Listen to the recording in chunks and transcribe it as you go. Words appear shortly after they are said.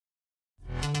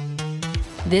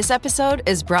This episode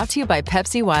is brought to you by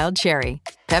Pepsi Wild Cherry.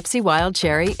 Pepsi Wild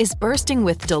Cherry is bursting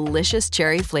with delicious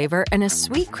cherry flavor and a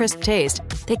sweet, crisp taste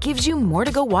that gives you more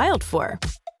to go wild for.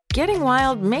 Getting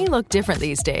wild may look different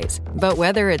these days, but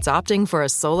whether it's opting for a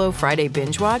solo Friday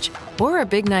binge watch or a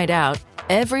big night out,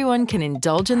 everyone can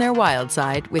indulge in their wild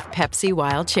side with Pepsi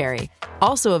Wild Cherry.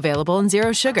 Also available in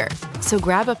Zero Sugar. So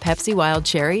grab a Pepsi Wild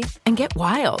Cherry and get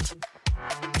wild.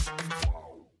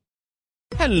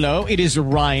 Hello, it is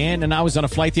Ryan, and I was on a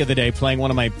flight the other day playing one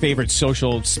of my favorite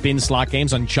social spin slot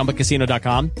games on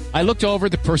ChumbaCasino.com. I looked over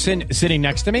at the person sitting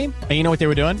next to me, and you know what they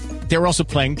were doing? They were also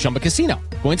playing Chumba Casino.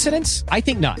 Coincidence? I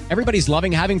think not. Everybody's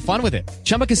loving having fun with it.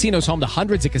 Chumba Casino is home to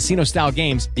hundreds of casino-style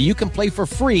games that you can play for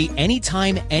free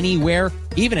anytime, anywhere,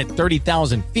 even at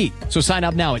 30,000 feet. So sign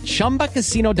up now at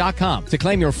ChumbaCasino.com to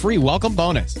claim your free welcome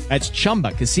bonus. That's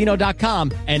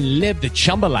ChumbaCasino.com and live the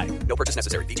Chumba life. No purchase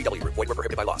necessary. VGW. Void where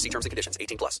prohibited by law. See terms and conditions.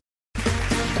 18+.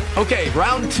 Okay,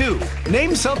 round two.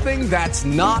 Name something that's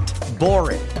not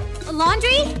boring. A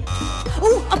laundry?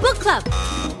 Ooh, a book club.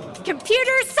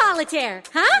 Computer solitaire,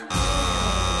 huh?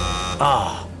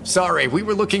 Ah, sorry, we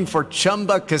were looking for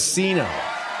Chumba Casino.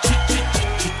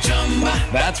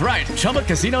 That's right,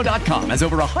 ChumbaCasino.com has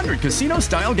over 100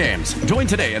 casino-style games. Join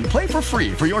today and play for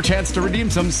free for your chance to redeem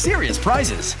some serious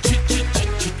prizes.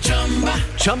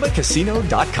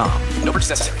 ChumbaCasino.com. No purchase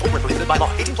necessary. Void where prohibited by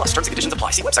law. 18+. Terms and conditions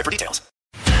apply. See website for details.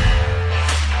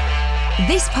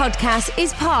 This podcast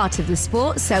is part of the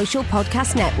Sports Social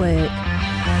Podcast Network.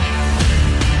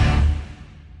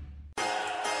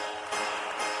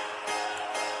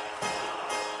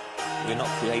 We're not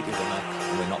creative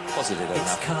enough, we're not positive enough.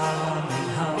 It's coming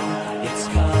home, it's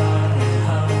coming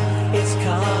home, it's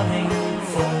coming,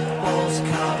 football's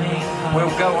coming home.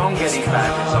 We'll go on getting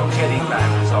back, results, getting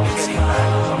back, results, getting back,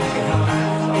 results, getting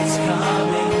back. It's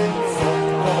coming,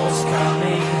 football's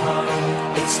coming home,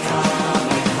 it's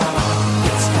coming home,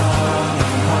 it's coming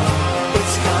home,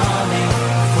 it's coming,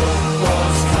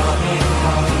 football's coming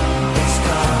home, it's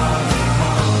coming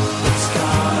home, it's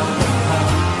coming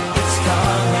home, it's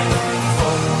coming,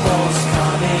 football's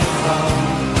coming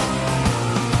home.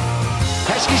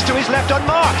 Heskey's to his left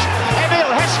unmarked.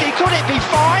 Emil Heskey, could it be 5?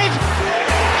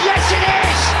 Yes, it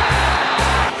is!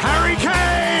 Harry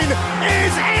Kane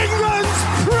is England's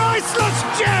priceless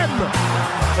gem!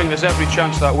 I think there's every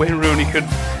chance that Wayne Rooney could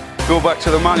go back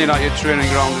to the Man United training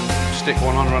ground and stick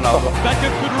one on Ronaldo.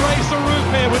 Beckham could raise the roof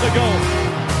here with a goal.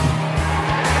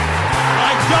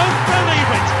 I don't believe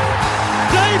it!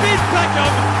 David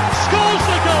Beckham scores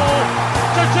the goal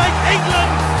to take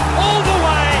England all the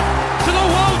way to the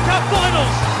World Cup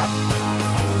finals!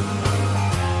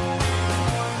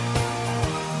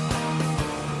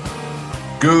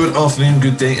 Good afternoon,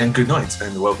 good day, and good night,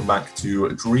 and welcome back to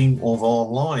Dream of Our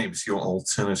Lives, your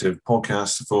alternative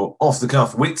podcast for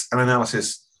off-the-cuff wit and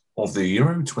analysis of the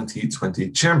Euro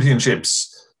 2020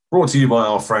 Championships, brought to you by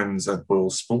our friends at Boyle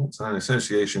Sports and in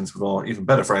associations with our even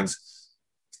better friends,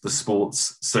 the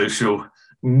Sports Social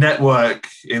Network.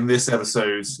 In this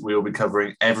episode, we'll be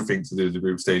covering everything to do with the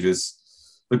group stages.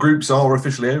 The groups are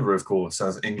officially over, of course,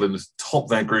 as England topped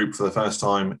their group for the first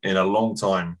time in a long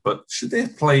time, but should they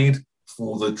have played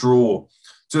for the draw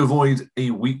to avoid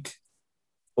a week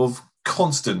of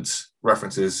constant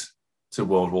references to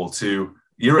World War II,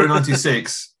 Euro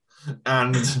 96,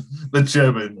 and the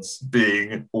Germans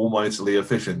being almightily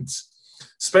efficient.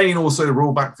 Spain also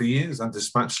rolled back for years and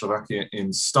dispatched Slovakia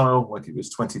in style like it was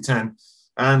 2010,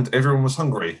 and everyone was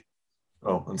hungry.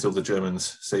 Well, until the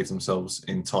Germans saved themselves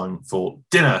in time for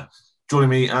dinner. Joining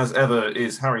me as ever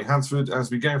is Harry Hansford as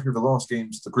we go through the last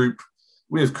games of the group.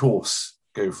 We, of course,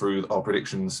 go through our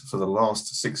predictions for the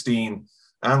last 16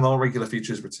 and our regular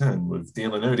features return with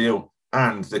Deal or No Deal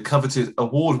and the coveted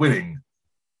award-winning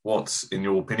What in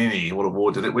Your Panini? What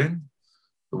award did it win?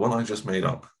 The one I just made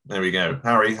up. There we go.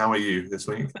 Harry, how are you this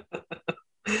week?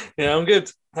 Yeah, I'm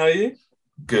good. How are you?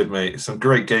 Good, mate. Some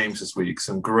great games this week.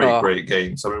 Some great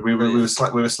games. I mean, we were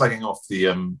slagging off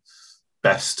the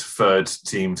best third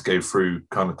team to go through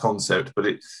kind of concept, but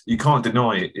you can't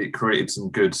deny it created some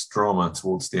good drama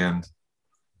towards the end.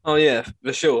 Oh yeah,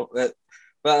 for sure.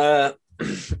 But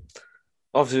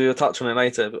obviously we'll touch on it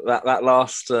later. But that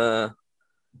last that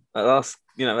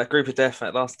group of death,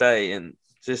 that last day, and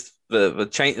just the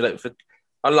change.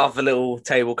 I love the little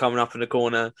table coming up in the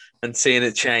corner and seeing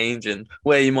it change and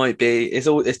where you might be.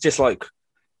 It's just like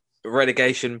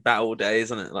relegation battle day,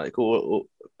 isn't it? Like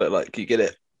but like you get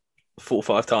it 4 or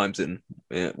 5 times in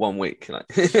 1 week. Like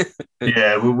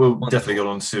yeah, we'll definitely go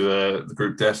on to the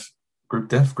group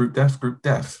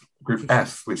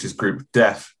F, which is group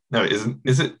death No, it isn't.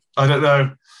 Is it? I don't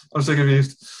know. I'm so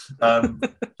confused.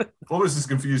 Almost as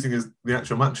confusing as the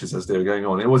actual matches as they were going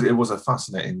on. It was a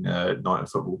fascinating night of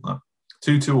football.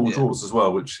 2-2 all draws as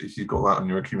well, which if you've got that on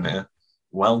your accumulator,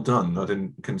 well done. I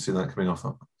couldn't see that coming off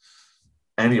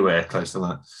anywhere close to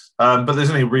that. But there's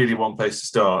only really one place to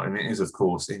start, and it is, of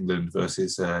course, England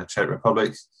versus Czech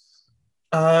Republic.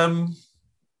 I'm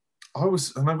going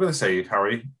to say,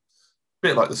 Harry, a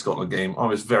bit like the Scotland game, I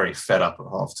was very fed up at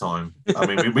half time. I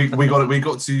mean, we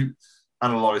got to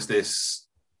analyse this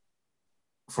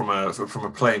from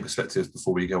a playing perspective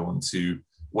before we go on to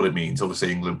what it means.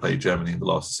 Obviously, England played Germany in the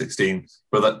last 16,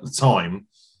 but at the time,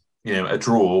 a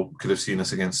draw could have seen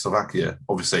us against Slovakia.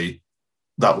 Obviously,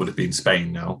 that would have been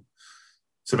Spain now.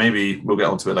 So maybe we'll get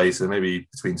onto it later. Maybe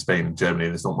between Spain and Germany,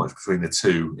 there's not much between the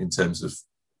two in terms of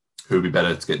who would be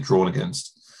better to get drawn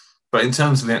against. But in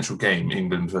terms of the actual game,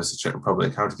 England versus Czech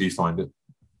Republic, how did you find it?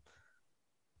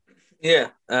 Yeah,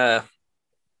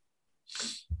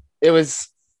 it was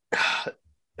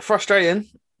frustrating,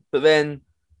 but then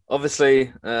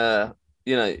obviously, there's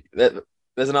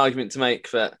an argument to make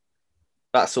that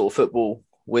sort of football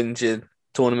wins you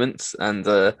tournaments, and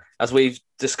as we've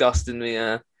discussed in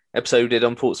the episode we did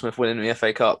on Portsmouth winning the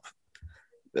FA Cup,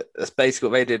 that's basically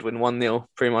what they did, win 1-0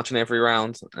 pretty much in every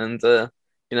round, and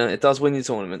it does win you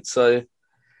tournaments. So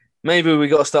maybe we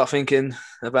got to start thinking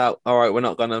about, all right, we're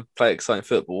not going to play exciting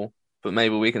football, but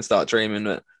maybe we can start dreaming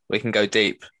that we can go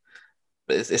deep.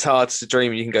 But it's hard to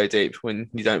dream you can go deep when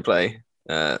you don't play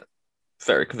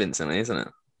very convincingly, isn't it?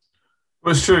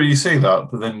 Well, it's true, you say that,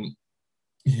 but then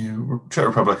Czech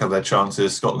Republic had their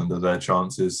chances, Scotland had their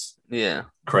chances. Yeah.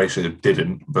 Croatia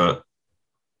didn't, but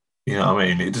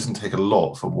it doesn't take a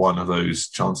lot for one of those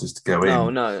chances to go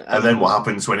in. No. And then what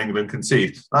happens when England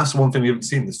concede? That's one thing we haven't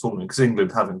seen this tournament, because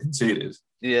England haven't conceded.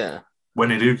 Yeah. When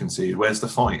they do concede, where's the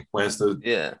fight? Where's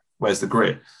the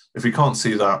grit? If we can't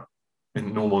see that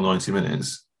in normal 90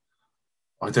 minutes,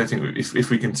 I don't think if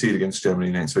we concede against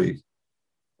Germany next week,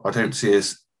 I don't see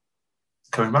us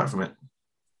coming back from it.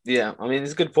 Yeah, I mean,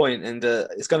 it's a good point, and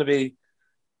it's going to be...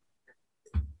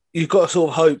 You've got to sort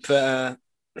of hope that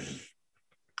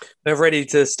they're ready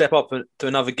to step up to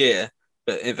another gear,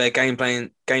 but if their game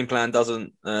plan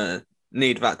doesn't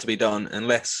need that to be done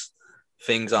unless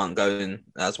things aren't going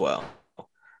as well.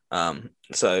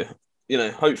 So,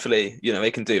 hopefully,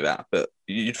 they can do that, but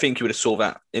you'd think you would have saw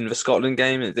that in the Scotland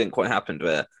game, and it didn't quite happen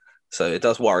there. So it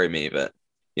does worry me that,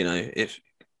 if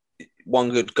one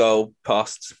good goal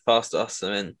past us,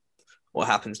 and then what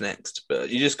happens next? But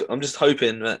I'm just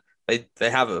hoping that they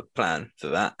have a plan for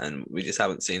that, and we just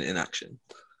haven't seen it in action.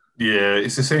 Yeah,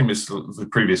 it's the same as the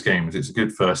previous games. It's a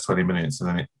good first 20 minutes, and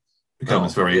then it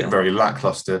becomes very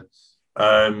lackluster.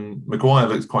 Maguire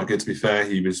looked quite good, to be fair.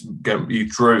 He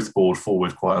drove the ball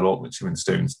forward quite a lot, which him and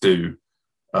Stones do.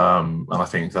 And I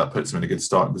think that puts him in a good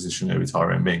starting position over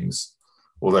Tyrone Mings.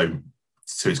 Although,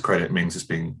 to his credit, Mings has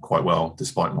been quite well,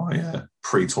 despite my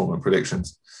pre-tournament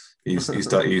predictions. He's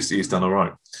done all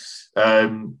right.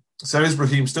 So is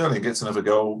Raheem Sterling, gets another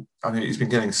goal. I mean, he's been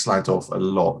getting slagged off a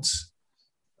lot.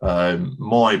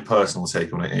 My personal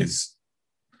take on it is,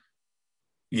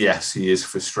 yes, he is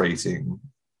frustrating,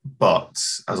 but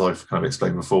as I've kind of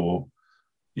explained before,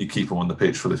 you keep him on the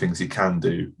pitch for the things he can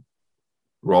do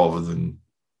rather than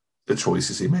the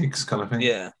choices he makes, kind of thing.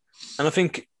 Yeah, and I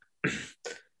think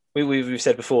we've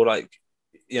said before,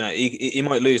 he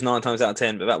might lose 9 times out of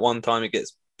 10, but that one time he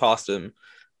gets past him,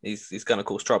 he's going to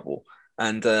cause trouble.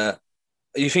 And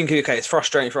you think, okay, it's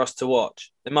frustrating for us to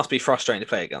watch. It must be frustrating to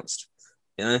play against,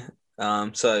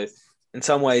 So in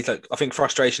some ways, I think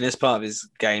frustration is part of his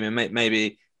game, and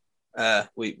maybe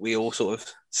we all sort of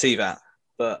see that.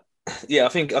 But yeah, I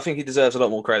think he deserves a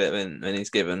lot more credit than he's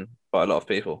given by a lot of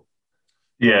people.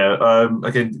 Yeah,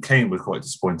 again, Kane was quite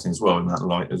disappointing as well in that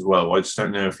light as well. I just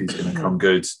don't know if he's going to come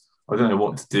good. I don't know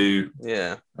what to do.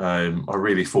 Yeah. I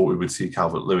really thought we would see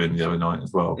Calvert-Lewin the other night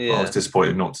as well. Yeah. I was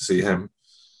disappointed not to see him.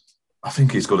 I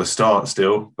think he's got to start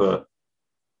still, but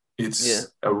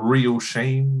it's a real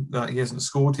shame that he hasn't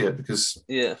scored yet, because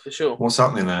for sure. What's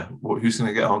happening there? Who's going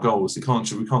to get our goals? We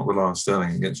can't rely on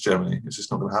Sterling against Germany. It's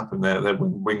just not going to happen. Their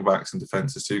wing backs and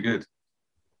defence is too good.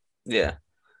 Yeah,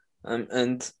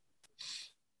 and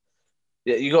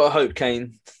you got to hope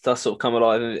Kane does sort of come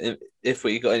alive if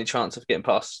we got any chance of getting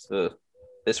past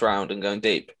this round and going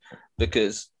deep,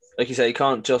 because, like you say, you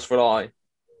can't just rely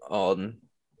on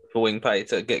the wing play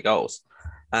to get goals.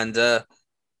 And I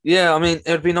mean, it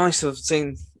would be nice to have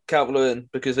seen Calvert-Lewin,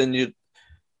 because then at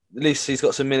least he's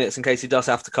got some minutes in case he does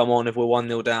have to come on if we're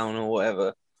 1-0 down or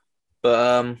whatever.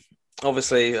 But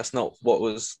obviously that's not what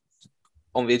was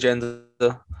on the agenda,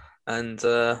 and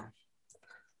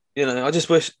I just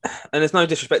wish, and there's no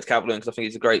disrespect to Calvert-Lewin because I think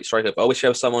he's a great striker, but I wish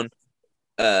there was someone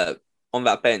on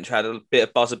that bench who had a bit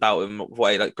of buzz about him the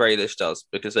way like Grealish does,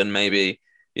 because then maybe,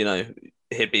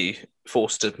 he'd be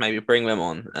forced to maybe bring them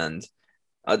on. And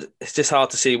it's just hard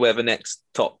to see where the next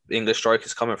top English striker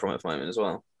is coming from at the moment as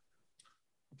well.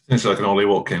 Potentially like an Ollie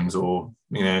Watkins or,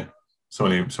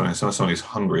 someone who's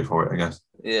hungry for it, I guess.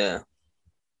 Yeah.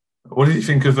 What did you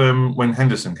think of when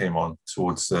Henderson came on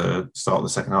towards the start of the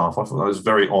second half? I thought that was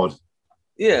very odd.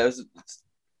 Yeah,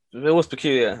 it was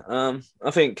peculiar.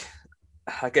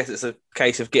 I guess it's a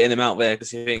case of getting him out there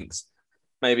because he thinks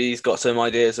maybe he's got some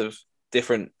ideas of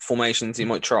different formations he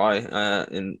might try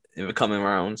in the coming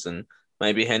rounds, and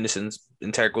maybe Henderson's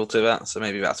integral to that. So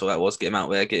maybe that's what that was: get him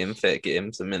out there, get him fit, get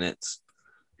him some minutes.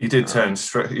 He did turn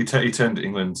straight. He turned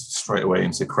England straight away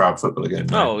into crowd football again.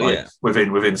 Yeah.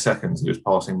 Within seconds, he was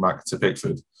passing back to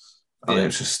Pickford. I mean,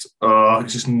 it's just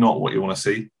not what you want to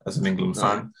see as an England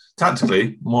fan.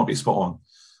 Tactically, might be spot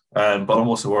on, but I'm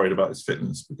also worried about his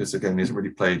fitness because again, he hasn't really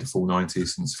played the full 90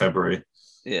 since February.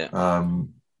 Yeah.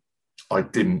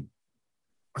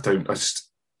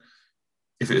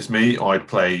 If it was me, I'd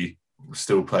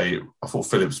still play. I thought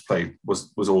Phillips' play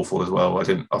was awful as well.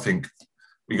 I think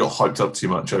we got hyped up too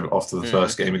much after the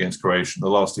first game against Croatia. The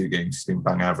last two games, he's been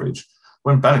bang average.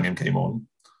 When Bellingham came on,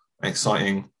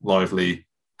 exciting, lively,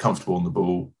 comfortable on the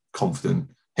ball, confident.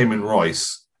 Him and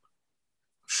Rice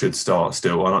should start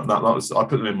still. And I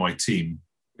put them in my team,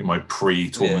 in my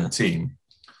pre-tournament team.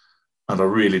 And I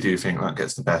really do think that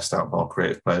gets the best out of our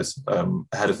creative players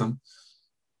ahead of them.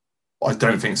 I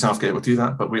don't think Southgate will do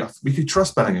that, but we could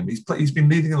trust Bellingham. He's been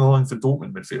leading in the line for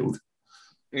Dortmund midfield.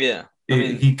 Yeah.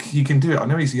 He can do it. I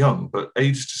know he's young, but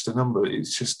age is just a number.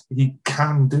 It's just he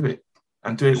can do it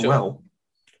and do it well.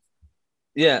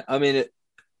 Yeah, I mean,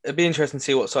 it'd be interesting to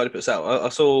see what side he puts out. I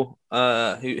saw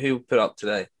who put up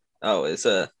today. Oh, it's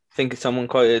I think someone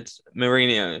quoted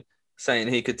Mourinho saying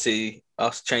he could see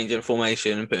us changing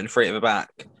formation and putting three at the back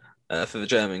for the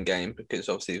German game because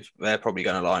obviously they're probably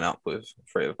going to line up with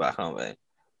three at the back, aren't they?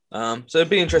 So it'd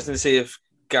be interesting to see if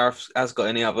Gareth has got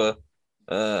any other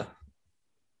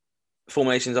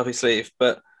formations up his sleeve.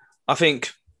 But I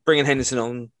think bringing Henderson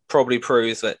on probably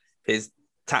proves that his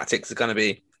tactics are going to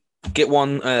be get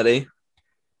one early,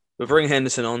 we'll bring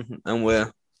Henderson on and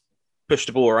we'll push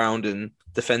the ball around and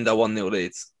defend our 1-0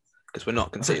 leads because we're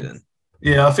not conceding.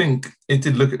 Yeah, I think it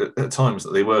did look at times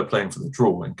that they were playing for the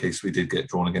draw in case we did get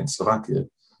drawn against Slovakia.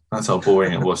 That's how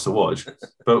boring it was to watch.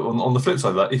 But on the flip side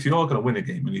of that, if you are going to win a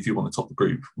game and if you want to top the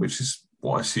group, which is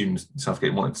what I assumed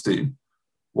Southgate wanted to do,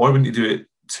 why wouldn't you do it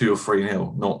 2 or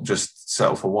 3-0, not just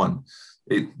settle for 1?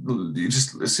 It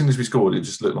just as soon as we scored, it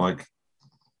just looked like,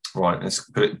 right, let's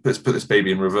put this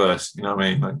baby in reverse. You know what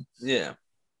I mean? Yeah.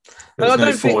 There's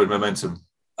no forward momentum.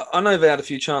 I know they had a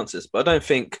few chances, but I don't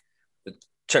think the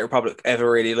Czech Republic ever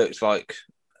really looked like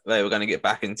they were going to get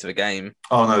back into the game.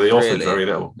 Oh no, they offered very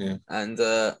little. Yeah, and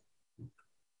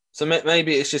so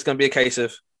maybe it's just going to be a case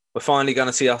of we're finally going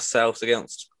to see ourselves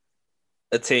against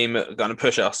a team that are going to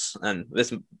push us, and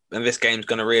this game's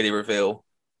going to really reveal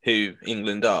who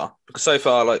England are. Because so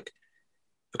far, like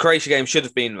the Croatia game should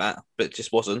have been that, but it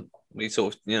just wasn't. We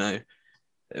sort of,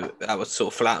 that was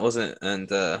sort of flat, wasn't it? And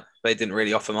they didn't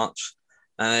really offer much.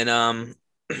 And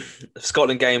the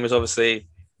Scotland game was obviously,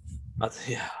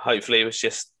 hopefully, it was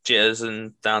just jitters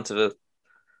and down to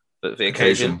the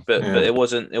occasion. But it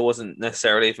wasn't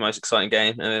necessarily the most exciting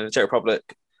game. And then the Czech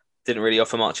Republic didn't really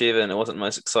offer much either, and it wasn't the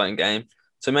most exciting game.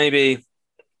 So maybe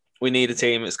we need a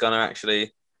team that's going to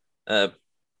actually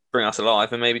bring us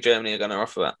alive, and maybe Germany are going to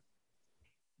offer that.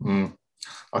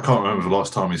 I can't remember the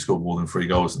last time we scored more than 3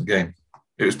 goals in the game.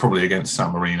 It was probably against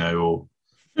San Marino or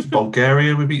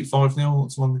Bulgaria. We beat 5-0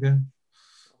 not so long ago.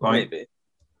 Maybe.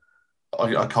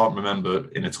 I can't remember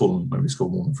in a tournament where we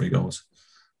scored more than 3 goals.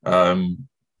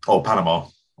 Panama,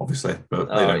 obviously, but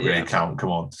they don't really count. Come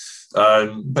on.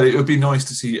 But it would be nice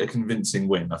to see a convincing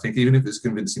win. I think even if it's a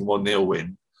convincing 1-0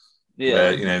 win,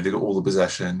 where they got all the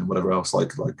possession and whatever else,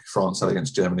 like France had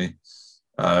against Germany.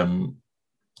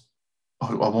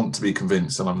 I want to be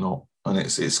convinced, and I'm not, and it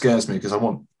scares me because I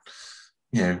want,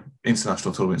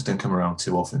 international tournaments don't come around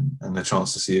too often, and the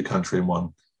chance to see a country in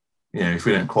one, if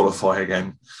we don't qualify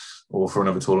again or for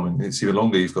another tournament, it's even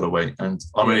longer. You've got to wait, and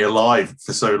I'm only alive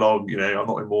for so long. I'm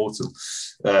not immortal,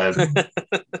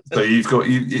 so you've got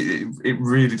it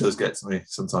really does get to me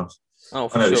sometimes. Oh,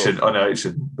 for I know sure. I know it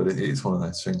shouldn't, but it's one of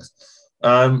those things.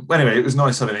 Anyway, it was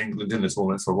nice having England in the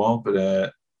tournament for a while,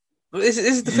 but this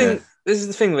is the thing. This is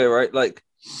the thing, though, right? Like,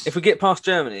 if we get past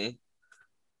Germany,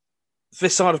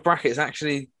 this side of brackets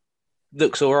actually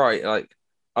looks all right. Like,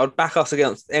 I would back us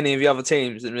against any of the other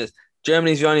teams, and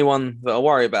Germany's the only one that I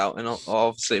worry about, and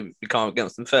obviously we can't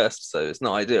against them first, so it's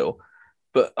not ideal.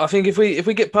 But I think if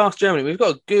we get past Germany, we've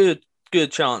got a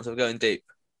good chance of going deep.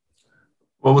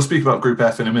 Well, we'll speak about Group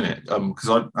F in a minute, because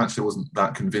I actually wasn't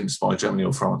that convinced by Germany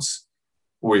or France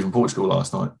or even Portugal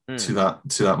last night to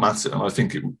that matter, and I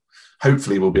think it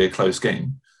hopefully will be a close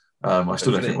game. I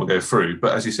still don't think we'll go through,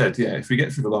 but as you said, if we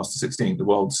get through the last 16, the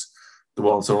world's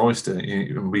our oyster.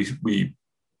 And we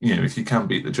if you can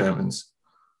beat the Germans,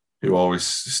 who are as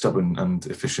stubborn and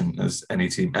efficient as any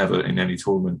team ever in any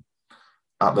tournament,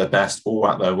 at their best or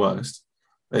at their worst,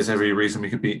 there's every reason we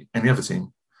could beat any other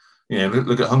team.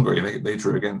 Look at Hungary. They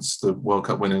drew against the World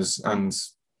Cup winners and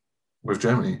with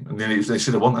Germany, and they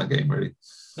should have won that game, really.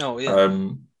 Oh, yeah.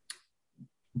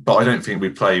 But I don't think we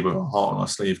play with our heart on our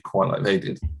sleeve quite like they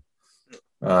did.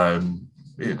 And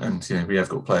we have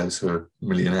got players who are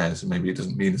millionaires, and maybe it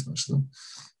doesn't mean as much to them.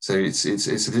 So it's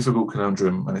a difficult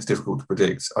conundrum, and it's difficult to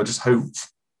predict. I just hope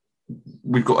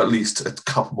we've got at least a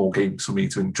couple more games for me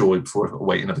to enjoy before I've got to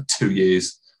wait another 2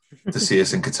 years to see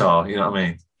us in Qatar. You know what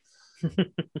I mean?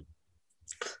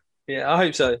 Yeah, I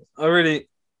hope so.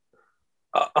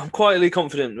 I'm quietly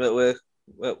confident that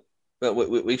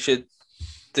we should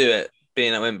do it,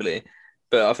 being at Wembley.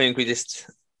 But I think we just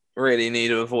really need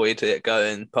to avoid it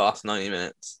going past 90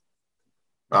 minutes.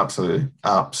 Absolutely.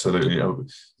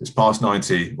 It's past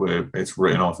 90 where it's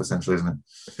written off, essentially, isn't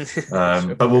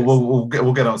it? But we'll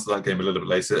get on to that game a little bit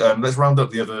later. Let's round up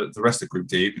the rest of Group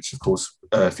D, which of course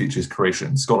features Croatia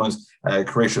and Scotland.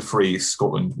 Croatia 3,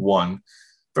 Scotland 1.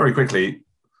 Very quickly,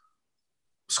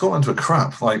 Scotland were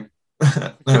crap. Like,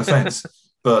 no offence,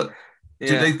 but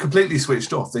they completely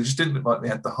switched off. They just didn't look like they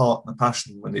had the heart and the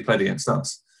passion when they played against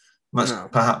us. And that's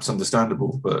perhaps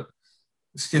understandable, but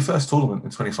it's your first tournament in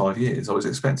 25 years. I was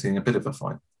expecting a bit of a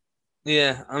fight.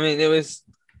 Yeah, I mean, it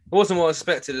wasn't what I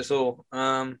expected at all.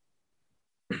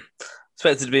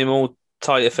 Expected to be a more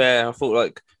tight affair. I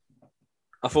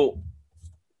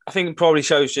think it probably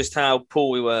shows just how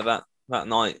poor we were that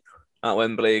night at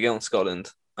Wembley against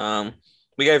Scotland.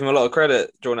 We gave them a lot of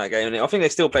credit during that game, and I think they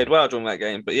still played well during that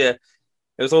game. But yeah,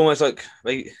 it was almost like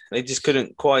they just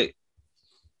couldn't quite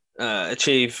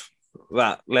achieve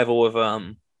that level of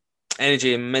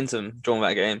energy and momentum during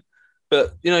that game.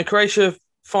 But Croatia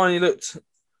finally looked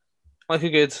like a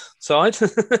good side.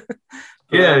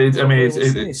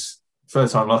 It's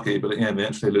first time lucky, but they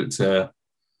actually looked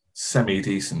semi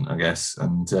decent, I guess,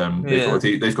 and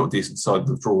they've got a decent side of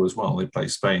the draw as well. They play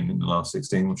Spain in the last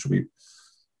 16, which will be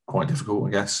quite difficult,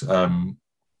 I guess. But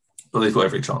they've got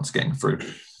every chance of getting through.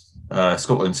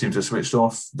 Scotland seem to have switched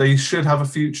off. They should have a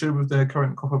future with their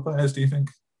current crop of players, do you think?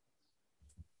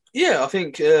 Yeah, I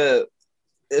think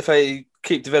if they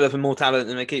keep developing more talent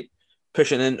and they keep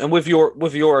pushing, and with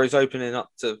Euros opening up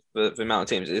to the amount of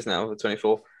teams it is now, the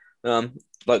 24,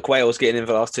 like Wales getting in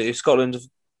for the last 2, Scotland have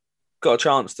got a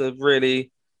chance to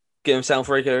really get themselves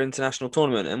a regular international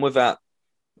tournament. And with that,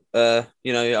 it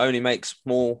only makes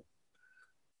more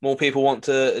people want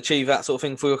to achieve that sort of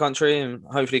thing for your country, and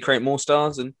hopefully create more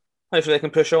stars, and hopefully they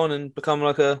can push on and become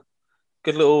like a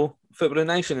good little footballing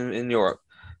nation in Europe.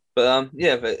 But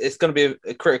it's going to be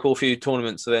a critical few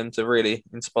tournaments for them to really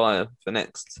inspire the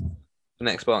next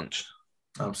bunch.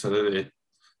 Absolutely.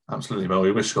 Well,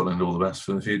 we wish Scotland all the best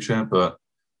for the future, but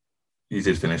you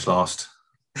did finish last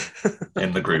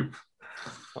in the group.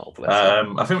 Oh, bless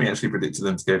them. I think we actually predicted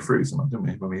them to go through, didn't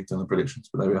we, when we done the predictions?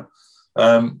 But there we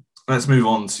are. Let's move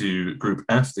on to Group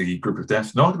F, the Group of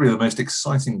Death. Arguably the most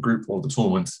exciting group of the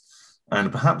tournament,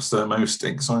 and perhaps the most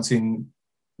exciting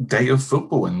day of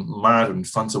football, and mad and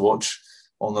fun to watch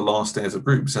on the last day of the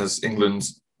groups, as England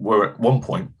were at one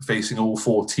point facing all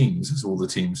 4 teams, as all the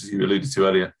teams, as you alluded to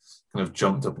earlier, kind of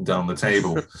jumped up and down the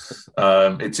table.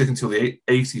 It took until the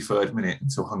 83rd minute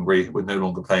until Hungary were no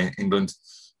longer playing England,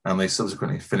 and they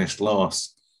subsequently finished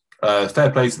last.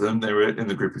 Fair play to them. They were in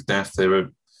the Group of Death. They were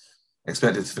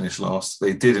expected to finish last.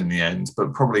 They did in the end,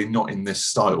 but probably not in this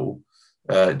style.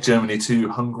 Germany 2,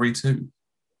 Hungary 2.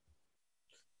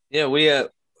 Yeah,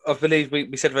 I believe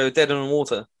we said they were dead on the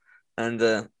water, and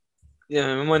it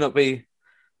might not be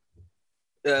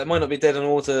dead on the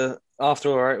water after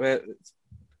all. Right, we're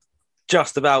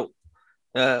just about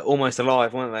almost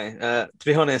alive, weren't they? To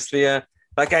be honest, that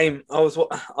game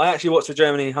I actually watched the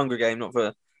Germany-Hungary game, not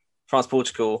for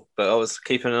France-Portugal, but I was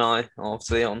keeping an eye,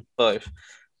 obviously, on both.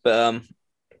 But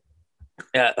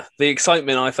the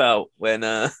excitement I felt when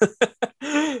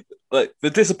like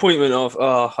the disappointment of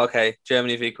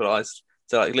Germany have equalised.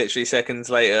 So like literally seconds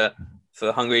later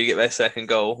for Hungary to get their second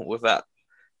goal with that,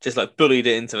 just like bullied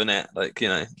it into the net. Like,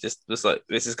 just like,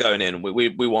 this is going in.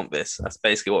 We want this. That's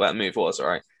basically what that move was,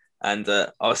 right? And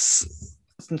I was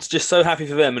just so happy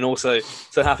for them, and also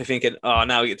so happy thinking, oh,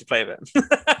 now we get to play them.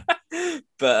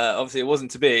 But obviously it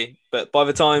wasn't to be. But by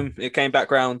the time it came back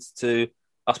round to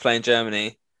us playing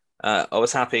Germany, I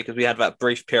was happy because we had that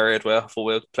brief period where I thought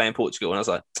we were playing Portugal, and I was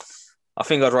like, I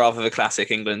think I'd rather the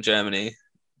classic England-Germany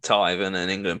tie than an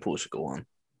England-Portugal one.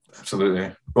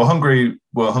 Absolutely. Well, Hungary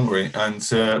were hungry and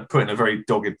put in a very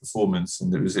dogged performance,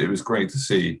 and it was great to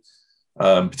see,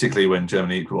 particularly when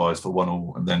Germany equalised for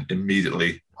 1-1, and then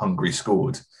immediately Hungary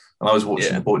scored. And I was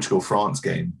watching the Portugal-France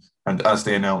game, and as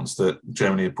they announced that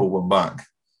Germany had pulled one back,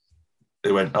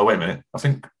 they went, "Oh, wait a minute! I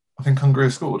think Hungary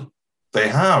have scored." They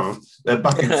have. They're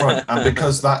back in front, and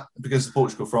because the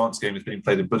Portugal-France game is being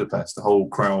played in Budapest, the whole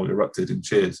crowd erupted in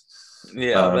cheers.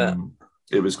 Yeah,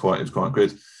 it was quite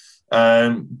good.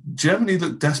 Germany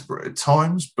looked desperate at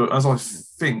times, but as I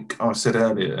said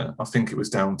earlier, I think it was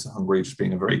down to Hungary just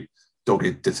being a very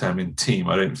dogged, determined team.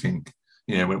 I don't think,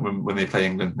 when they play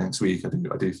England next week, I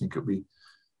do think it'll be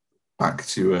back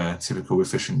to typical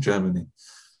efficient Germany.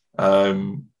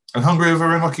 And Hungary were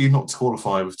very lucky not to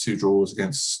qualify with 2 draws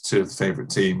against 2 of the favourite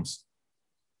teams.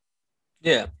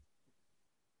 Yeah.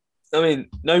 I mean,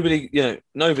 nobody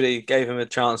gave them a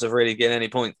chance of really getting any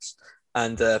points.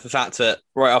 And the fact that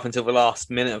right up until the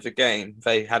last minute of the game,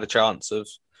 they had a chance of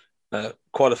not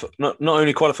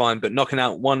only qualifying, but knocking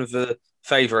out one of the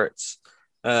favourites,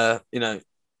 off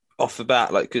the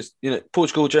bat. Like, because,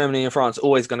 Portugal, Germany and France are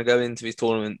always going to go into these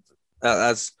tournaments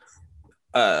as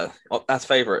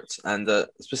favourites, and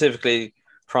specifically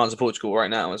France and Portugal right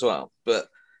now as well. But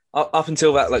up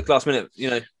until that last minute,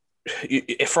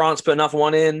 if France put another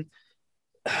one in,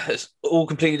 it's all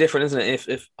completely different, isn't it?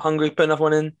 If Hungary put another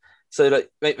one in, so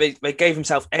they gave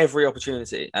themselves every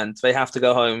opportunity, and they have to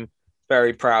go home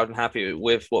very proud and happy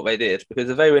with what they did, because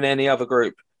if they were in any other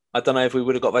group, I don't know if we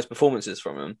would have got those performances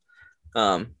from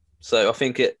them. So I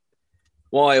think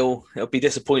while it'll be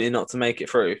disappointing not to make it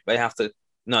through, they have to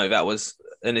know that was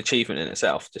an achievement in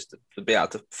itself, just to be able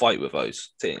to fight with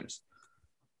those teams.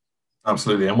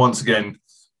 Absolutely. And once again,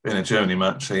 in a Germany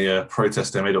match, a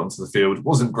protester made it onto the field. It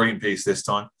wasn't Greenpeace this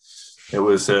time. It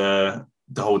was the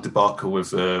whole debacle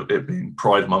with it being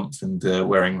Pride Month and they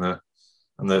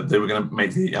were going to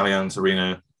make the Allianz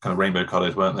Arena kind of rainbow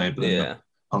coloured, weren't they? But the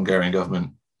Hungarian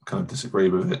government kind of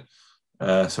disagreed with it.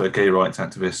 So a gay rights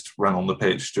activist ran on the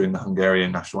pitch during the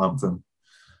Hungarian national anthem,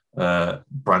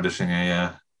 brandishing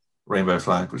a rainbow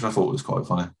flag, which I thought was quite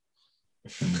funny,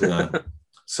 and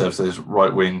serves those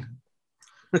right-wing,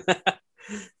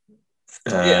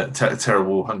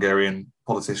 terrible Hungarian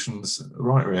politicians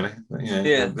right, really.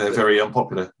 They're very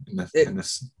unpopular in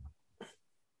this.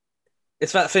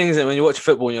 It's that thing, isn't it, when you watch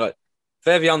football and you're like,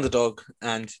 they're the underdog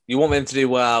and you want them to do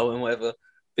well and whatever,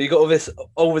 but you got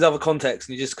all this other context,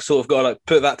 and you just sort of got to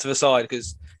put that to the side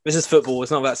because this is football.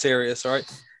 It's not that serious, right?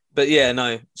 But yeah,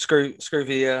 no, screw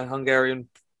the Hungarian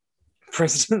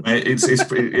president. It's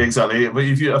exactly. But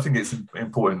I think it's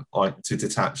important, to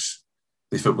detach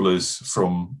the footballers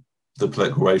from the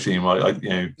political regime.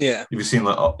 If you've seen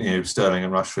Sterling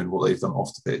and Rashford, what they've done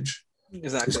off the pitch,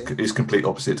 exactly, is complete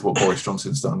opposite to what Boris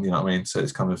Johnson's done. You know what I mean? So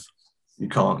it's kind of, you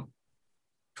can't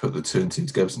put the 2 and 2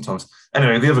 together sometimes.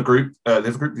 Anyway, the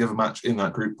other match in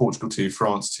that group, Portugal 2,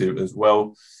 France 2 as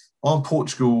well. Are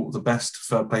Portugal the best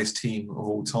third-place team of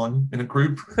all time in a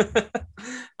group?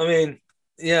 I mean,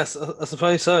 yes, I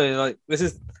suppose so. This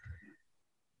is,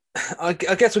 I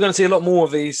guess we're going to see a lot more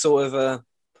of these sort of,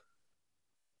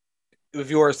 with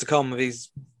Euros to come, with these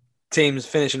teams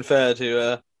finishing third, who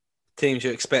are teams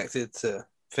you expected to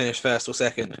finish first or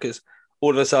second, because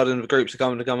all of a sudden the groups are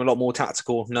going to become a lot more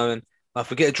tactical, knowing if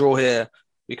we get a draw here,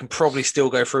 we can probably still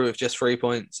go through with just 3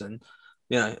 points, and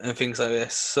and things like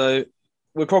this. So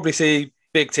we'll probably see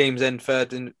big teams end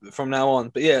third from now on.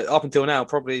 But yeah, up until now,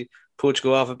 probably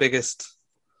Portugal are the biggest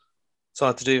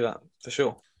side to do that, for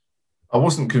sure. I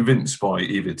wasn't convinced by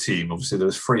either team. Obviously, there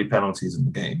was 3 penalties in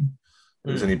the game.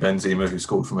 It was only Benzema who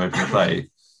scored from open play.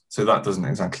 So that doesn't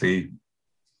exactly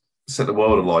set the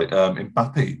world alight.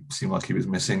 Mbappe seemed like he was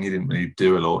missing. He didn't really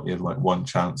do a lot. He had 1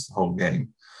 chance the whole game.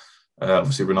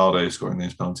 Obviously, Ronaldo scoring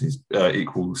those penalties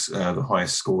equals the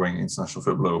highest scoring international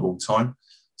footballer of all time.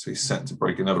 So he's set to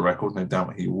break another record. No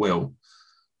doubt he will.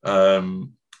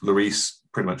 Lloris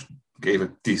pretty much gave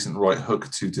a decent right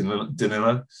hook to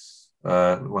Danilo.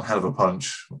 One hell of a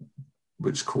punch,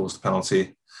 which caused the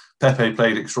penalty. Pepe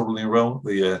played extraordinarily well,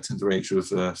 the tender age of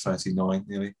 39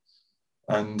 nearly.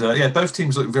 And both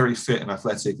teams look very fit and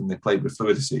athletic, and they played with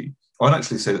fluidity. I'd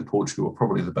actually say that Portugal are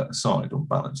probably the better side on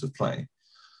balance of play.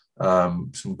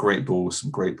 Some great balls,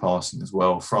 some great passing as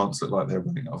well. France looked like they're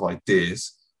running out of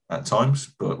ideas at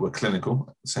times, but were clinical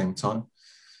at the same time.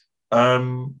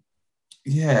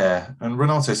 Yeah, and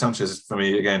Renato Sanchez, for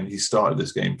me, again, he started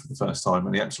this game for the first time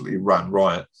and he absolutely ran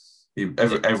riot.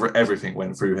 Everything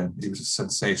went through him. He was a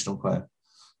sensational player.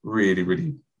 Really,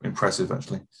 really impressive,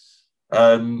 actually.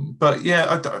 But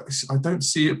yeah, I don't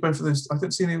see it. Both of those, I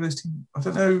don't see any of those teams. I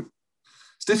don't know.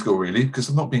 It's difficult, really, because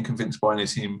I'm not being convinced by any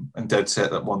team and dead set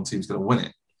that one team's going to win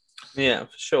it. Yeah,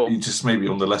 for sure. You just maybe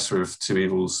on the lesser of two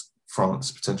evils,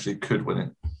 France potentially could win it,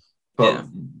 but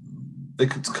they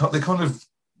kind of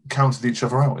counted each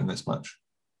other out in this match.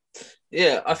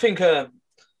 Yeah, I think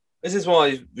this is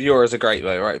why Euros are great,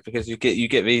 though, right? Because you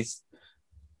get these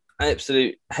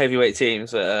absolute heavyweight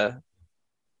teams that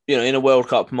in a World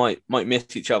Cup might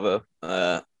miss each other,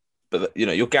 but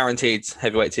you're guaranteed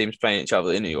heavyweight teams playing each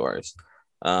other in the Euros.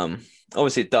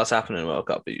 Obviously, it does happen in a World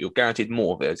Cup, but you're guaranteed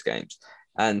more of those games.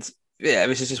 And yeah,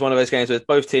 this is just one of those games where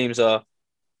both teams are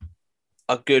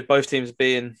good. Both teams are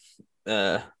being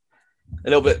a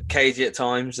little bit cagey at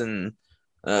times, and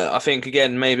I think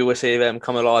again maybe we'll see them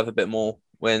come alive a bit more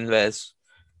when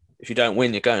if you don't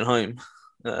win, you're going home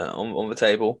on the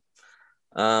table.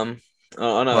 I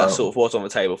know that sort of was on the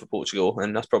table for Portugal,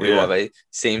 and that's probably why they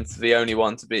seemed the only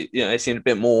one to be. They seemed a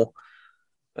bit more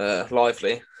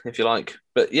lively, if you like.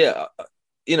 But yeah,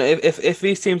 if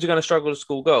these teams are going to struggle to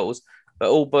score goals, that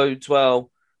all bodes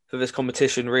well for this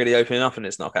competition really opening up in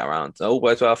its knockout round. It all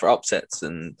bodes well for upsets,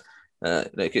 and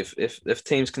if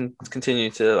teams can continue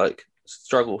to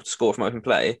struggle to score from open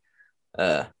play,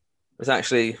 it's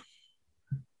actually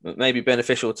maybe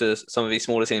beneficial to some of these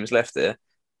smaller teams left there,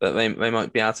 but they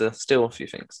might be able to steal a few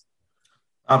things.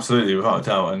 Absolutely, without a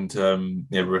doubt. And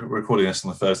we're recording this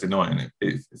on a Thursday night, and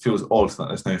it feels odd that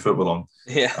there's no football on.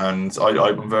 Yeah. And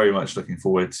I'm very much looking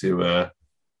forward to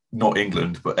not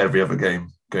England, but every other game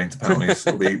going to penalties.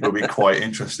 will be quite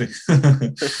interesting.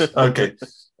 Okay,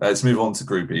 let's move on to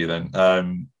Group E then. I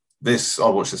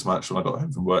watched this match when I got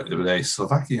home from work the other day.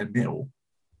 Slovakia 0,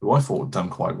 who I thought had done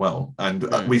quite well. And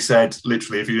we said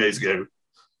literally a few days ago,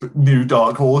 new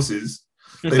dark horses.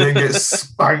 They then get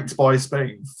spanked by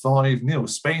Spain 5-0.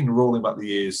 Spain rolling back the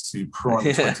years to prime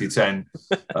 2010.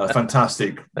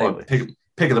 Fantastic.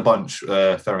 Pick of the bunch,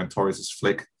 Ferran Torres'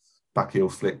 flick,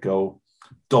 backheel flick goal.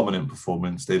 Dominant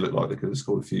performance. They looked like they could have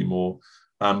scored a few more.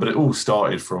 But it all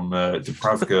started from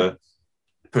Dubravka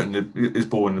putting his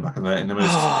ball in the back of the net in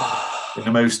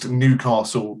the most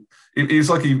Newcastle. It was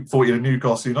like he thought he had a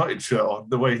Newcastle United shirt on,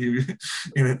 the way he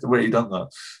done that.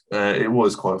 It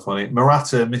was quite funny.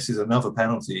 Morata misses another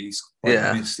penalty.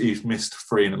 He's missed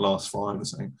 3 in the last 5 or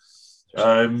something.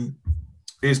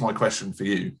 Here's my question for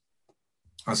you.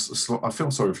 I feel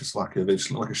sorry for Slovakia. They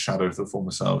just look like a shadow of their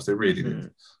former selves. They really did.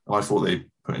 And I thought they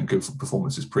put in good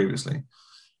performances previously.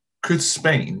 Could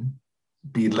Spain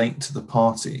be late to the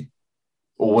party?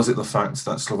 Or was it the fact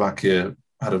that Slovakia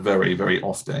had a very, very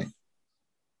off day?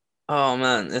 Oh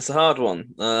man, it's a hard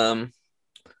one.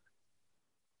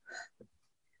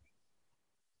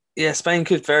 Spain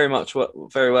could very well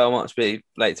be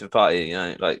late to the party.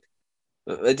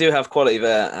 They do have quality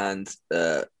there, and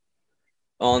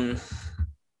on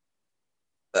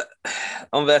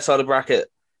their side of the bracket,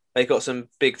 they got some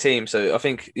big teams. So I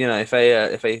think if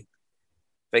they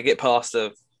get past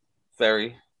a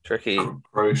very tricky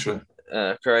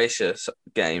Croatia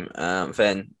game,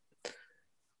 then.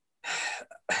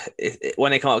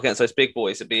 When they come up against those big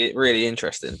boys, it'd be really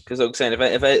interesting, because I'm saying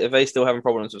if they still having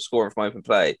problems with scoring from open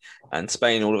play, and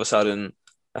Spain all of a sudden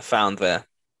have found their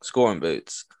scoring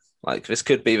boots, this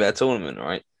could be their tournament,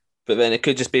 right? But then it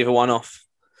could just be the one-off.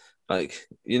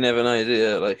 You never know,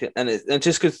 do you? And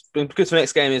just because the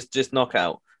next game is just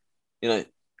knockout, if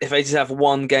they just have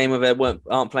one game where they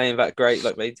aren't playing that great,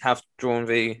 they have drawn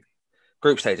the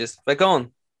group stages, they're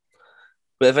gone.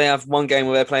 But if they have one game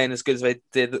where they're playing as good as they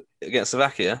did against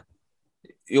Slovakia,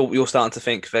 you're starting to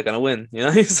think they're going to win.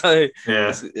 So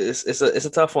it's a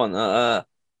tough one. I'd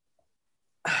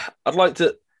like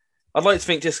to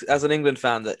think, just as an England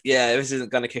fan, that this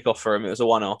isn't going to kick off for them. It was a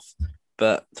one-off,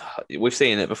 but we've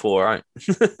seen it before, right?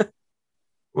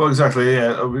 Well, exactly.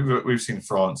 Yeah, we've seen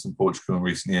France and Portugal in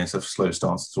recent years have slow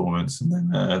starts to tournaments, and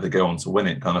then they go on to win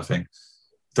it, kind of thing.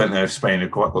 Don't know if Spain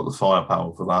have quite got the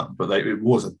firepower for that, but it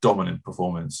was a dominant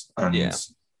performance. And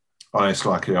I know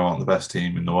Slovakia aren't the best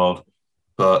team in the world,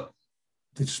 but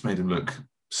they just made them look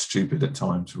stupid at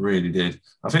times, really did.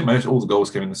 I think all the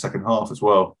goals came in the second half as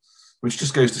well, which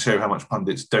just goes to show how much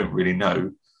pundits don't really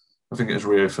know. I think it was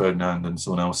Rio Ferdinand and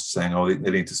someone else saying,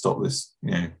 they need to stop this,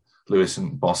 Lewis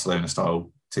and Barcelona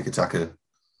style tiki-taka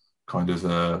kind of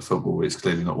football. It's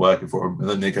clearly not working for them, and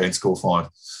then they go and score 5.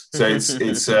 So it's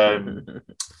bizarre.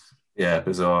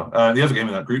 The other game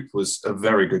in that group was a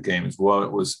very good game as well.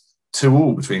 It was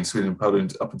 2-2 between Sweden and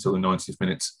Poland up until the 90th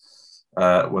minute.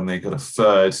 when they got a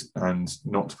third and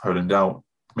knocked Poland out,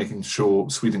 making sure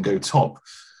Sweden go top.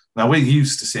 Now, we're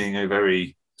used to seeing a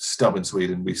very stubborn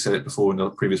Sweden. We said it before in the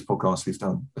previous podcast. We've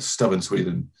done a stubborn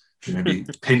Sweden. Maybe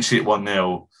pinch it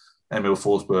 1-0. Emil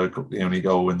Forsberg got the only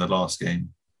goal in the last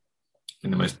game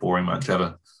in the most boring match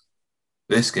ever.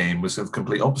 This game was a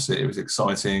complete opposite. It was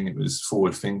exciting. It was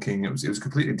forward thinking. It was a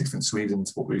completely different Sweden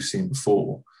to what we've seen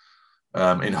before.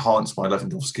 Enhanced by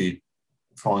Lewandowski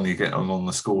finally getting on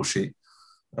the score sheet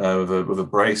with a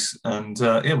brace, and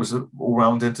it was an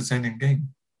all-round entertaining game.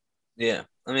 Yeah,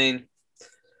 I mean,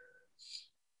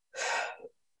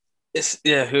 as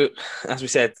we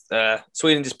said,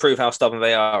 Sweden just prove how stubborn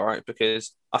they are, right?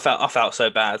 Because I felt so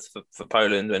bad for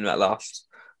Poland when that last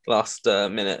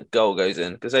minute goal goes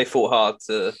in, because they fought hard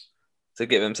to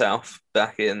get themselves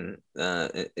back into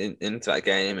that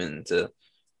game and to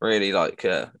really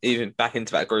even back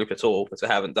into that group at all, because they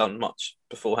haven't done much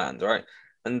beforehand, right?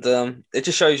 And it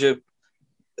just shows you,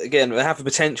 again, they have the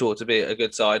potential to be a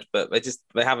good side, but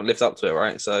they haven't lived up to it,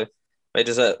 right? So they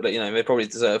deserve, they probably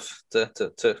deserve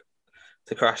to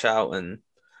crash out and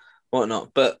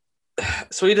whatnot. But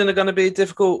Sweden are going to be a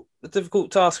difficult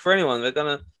task for anyone. They're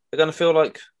gonna feel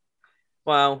like,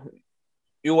 wow,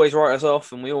 you always write us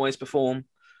off and we always perform,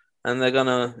 and they're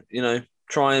gonna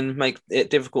try and make it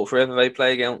difficult for whoever they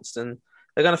play against, and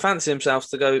they're gonna fancy themselves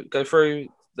to go through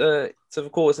to the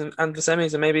quarters and the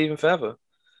semis and maybe even further.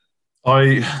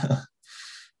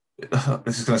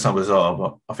 This is going to sound bizarre,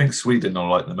 but I think Sweden are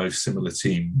like the most similar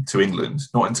team to England,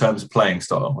 not in terms of playing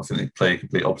style. I think they play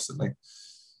completely oppositely,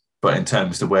 but in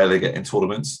terms of where they get in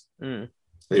tournaments,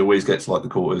 they always get to like the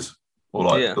quarters or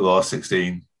the last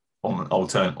 16 on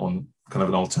kind of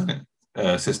an alternate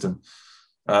system.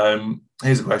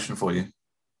 Here's a question for you.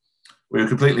 We were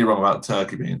completely wrong about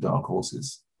Turkey being dark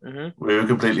horses. Mm-hmm. We were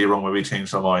completely wrong when we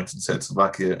changed our minds and said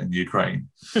Slovakia and Ukraine.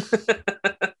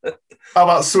 How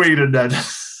about Sweden then?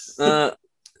 Let's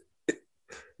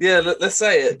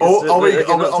say it.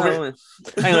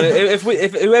 Hang on, if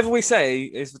whoever we say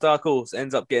is the dark horse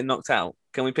ends up getting knocked out,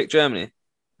 can we pick Germany?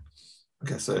 I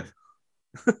guess so.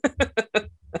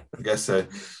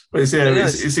 But it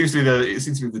seems to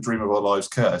be the dream of our lives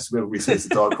curse. Whoever we say is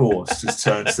the dark horse just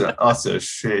turns to utter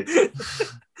shit.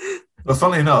 But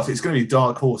funnily enough, it's going to be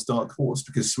dark horse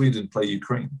because Sweden play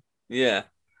Ukraine. Yeah,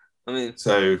 I mean,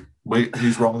 so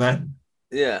who's wrong then?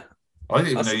 Yeah, I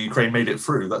didn't even know Ukraine made it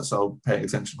through. That's how paying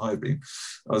attention I've been.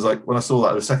 I was like, when I saw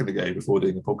that a second ago before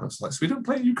doing the podcast, I was like, Sweden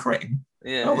play Ukraine?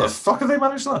 Yeah. How the fuck have they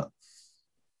managed that?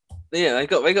 Yeah, they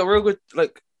got real good.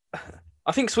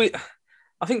 I think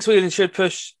Sweden should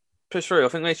push through. I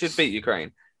think they should beat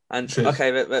Ukraine. And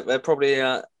they'll probably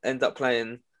end up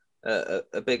playing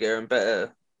a bigger and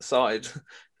better side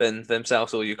than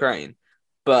themselves or Ukraine.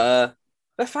 But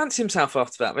they fancy himself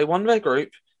after that. They won their group.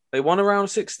 They won a round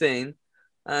of 16.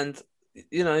 And,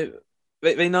 they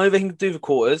know they can do the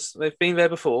quarters. They've been there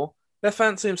before. They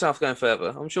fancy himself going further.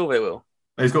 I'm sure they will.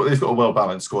 They've got a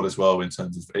well-balanced squad as well in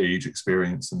terms of age,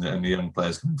 experience, and the young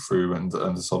players coming through and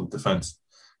a solid defence.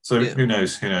 So who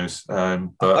knows?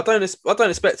 But I don't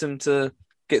expect them to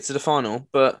get to the final.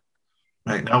 But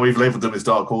mate, now we've labelled them as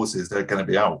dark horses. They're going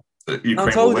to be out.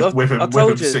 Ukraine will whip them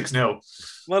 6-0.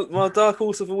 My dark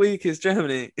horse of the week is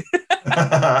Germany.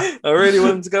 I really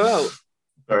want them to go out.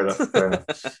 Fair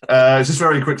enough. Just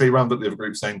very quickly round up the other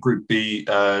group, saying Group B,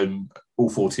 all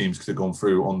four teams could have gone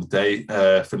through on the day.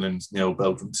 Finland 0,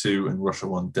 Belgium 2, and Russia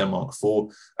 1, Denmark 4.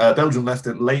 Belgium left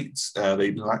it late.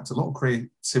 They lacked a lot of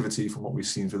creativity from what we've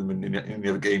seen from them in the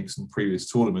other games in previous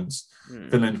tournaments.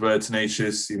 Finland were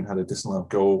tenacious, even had a disallowed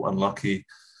goal, unlucky.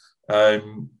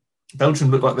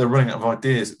 Belgium looked like they're running out of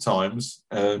ideas at times.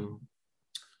 I'm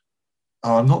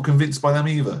not convinced by them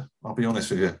either, I'll be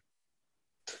honest with you.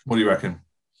 What do you reckon?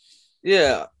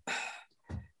 Yeah.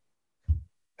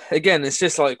 Again, it's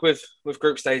just like with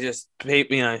group stages,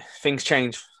 things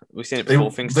change. We've seen it before.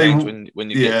 Things change when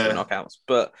you get to the knockouts.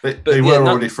 But they were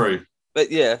already through. But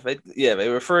they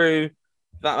were through.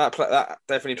 That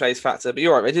definitely plays factor. But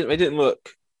you're right. They didn't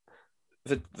look.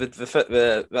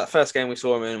 That first game we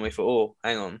saw them in, and we thought, oh,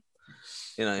 hang on,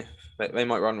 they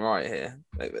might run right here.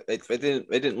 They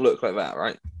didn't look like that,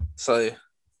 right? So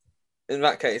in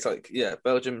that case,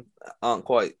 Belgium aren't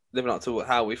quite living up to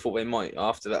how we thought they might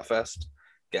after that first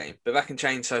game, but that can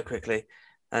change so quickly,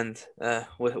 and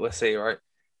we'll see, right?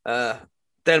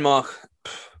 Denmark,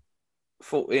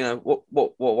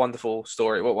 what wonderful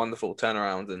story, what wonderful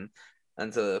turnaround,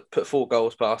 and to put 4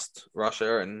 goals past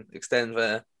Russia and extend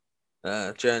their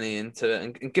journey into it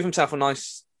and give himself a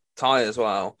nice tie as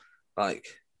well. They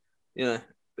know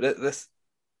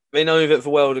that the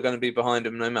world are going to be behind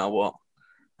him no matter what.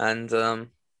 And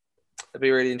it'd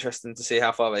be really interesting to see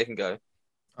how far they can go.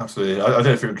 Absolutely. I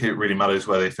don't think it really matters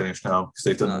where they finish now because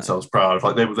they've done themselves proud.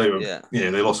 Like they were,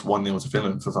 they lost 1-0 to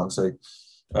Finland for fuck's sake.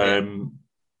 And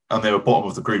they were bottom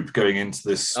of the group going into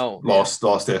this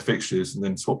last day of fixtures, and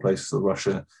then swap places with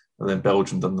Russia, and then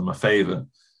Belgium done them a favour.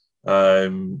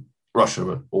 Russia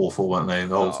were awful, weren't they?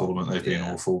 The whole tournament, they've been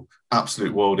awful.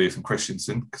 Absolute worldie from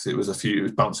Christensen, because it was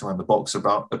bouncing around the box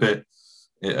about a bit.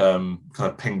 It kind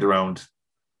of pinged around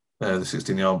the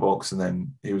 16-yard box, and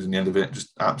then he was in the end of it,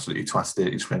 just absolutely twatted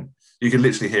it. He just went, you could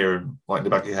literally hear him, like in the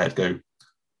back of your head, go,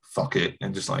 fuck it,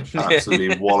 and just like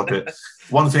absolutely wallop it.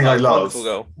 One thing I love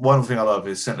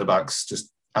is centre-backs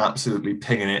just absolutely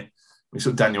pinging it. We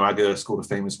saw Daniel Agger scored a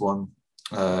famous one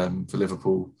for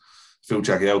Liverpool. Phil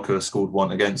Jagielka scored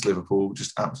one against Liverpool,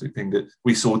 just absolutely pinged it.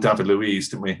 We saw David Luiz,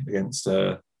 didn't we, against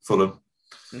Fulham?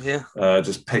 Yeah.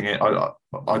 Just ping it.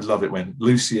 I'd love it when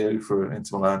Lucio for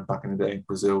Inter Milan back in the day in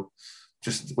Brazil,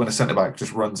 just when a centre-back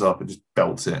just runs up and just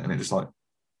belts it and it just like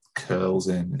curls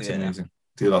in. It's amazing.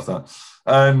 Do you love that?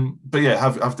 But yeah,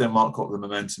 have Denmark got the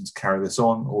momentum to carry this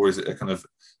on, or is it a kind of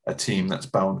a team that's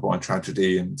bound by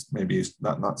tragedy and maybe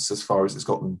that's as far as it's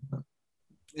got them?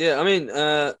 Yeah, I mean,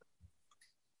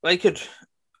 they could.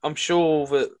 I'm sure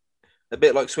that a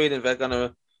bit like Sweden, they're going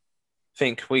to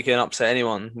think we can upset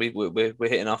anyone. We're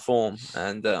hitting our form,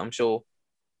 and I'm sure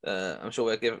they'll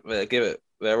give it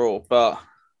their all. But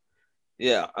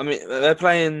yeah, I mean, they're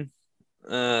playing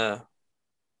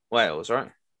Wales,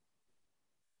 right?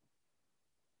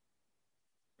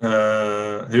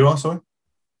 Who are, sorry?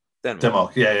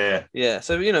 Denmark. Yeah.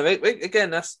 So they,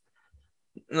 again, that's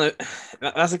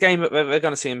a game that they're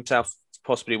going to see themselves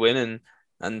possibly win,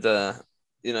 and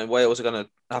Wales are going to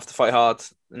have to fight hard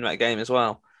in that game as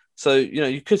well. So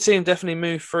you could see him definitely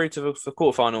move through to the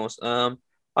quarterfinals.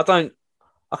 I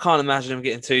can't imagine him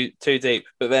getting too deep.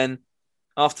 But then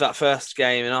after that first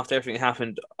game and after everything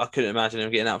happened, I couldn't imagine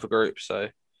him getting out of the group. So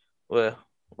we'll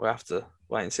have to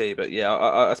wait and see. But yeah,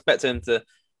 I expect him to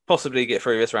possibly get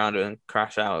through this round and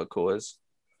crash out at quarters.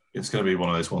 It's going to be one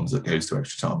of those ones that goes to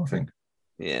extra time, I think.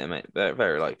 Yeah, mate, very,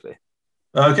 very likely.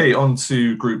 Okay, on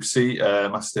to Group C.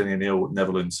 Macedonia 0,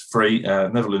 Netherlands 3.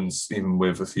 Netherlands, even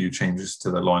with a few changes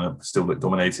to their lineup, still look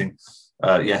dominating.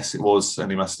 Yes, it was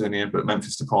only Macedonia, but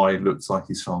Memphis Depay looks like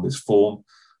he's found his form,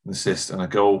 an assist and a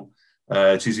goal.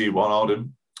 Gigi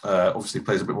Wijnaldum obviously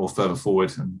plays a bit more further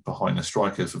forward and behind the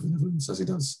striker for the Netherlands, as he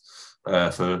does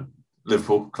for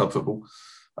Liverpool club football.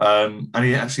 And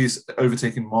he actually is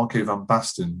overtaking Marco van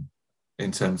Basten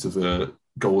in terms of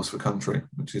goals for country,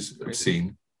 which is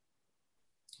obscene.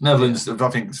 Netherlands, I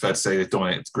think it's fair to say they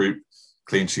dominated the group,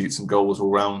 clean sheets and goals all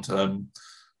round,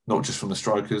 not just from the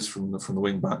strikers, from the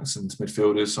wing backs and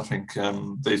midfielders. I think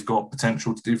they've got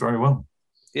potential to do very well.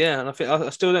 Yeah, and I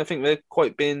still don't think they're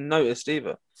quite being noticed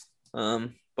either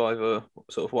by the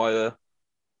sort of wider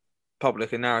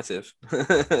public and narrative.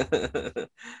 So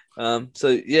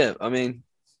yeah, I mean,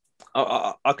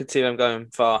 I could see them going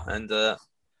far, and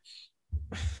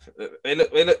they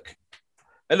look like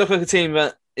a team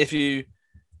that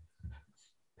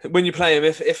when you play them,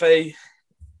 if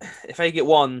they get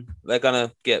one, they're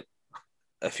gonna get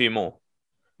a few more.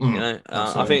 I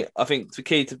think the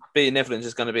key to beating Netherlands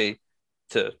is going to be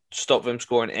to stop them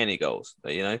scoring any goals.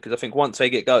 Because I think once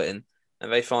they get going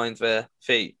and they find their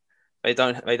feet, they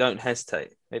don't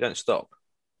hesitate. They don't stop.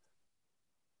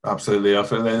 Absolutely, I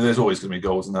think there's always going to be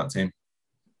goals in that team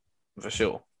for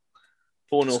sure.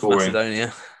 For North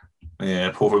Macedonia. Yeah,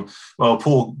 poor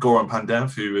Goran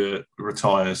Pandev, who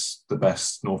retires the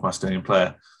best North Macedonian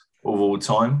player of all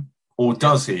time. Or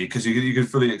does he? Because you could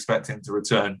fully expect him to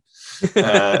return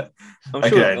I'm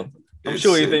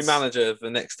sure he'll be manager the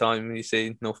next time you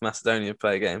see North Macedonia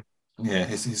play a game. Yeah,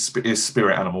 his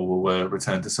spirit animal will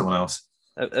return to someone else.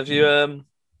 Did you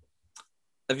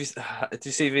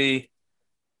see the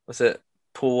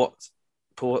Paul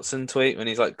Watson tweet when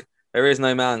he's like, there is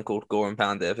no man called Goran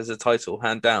Pandev as a title,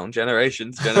 hand down,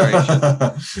 generation to generation.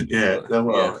 Yeah,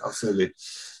 absolutely.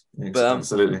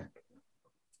 Absolutely.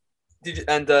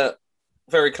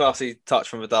 Very classy touch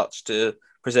from the Dutch to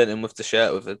present him with the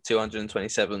shirt with a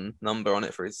 227 number on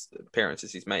it for his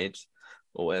appearances he's made,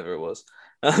 or whatever it was.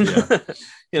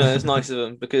 It's nice of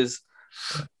him because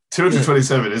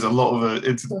 227 is a lot of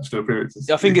international appearances.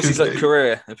 I think it's his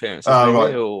career appearances.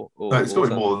 Right. No, it's got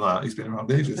more than that. He's been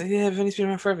around ages. Yeah, but he's been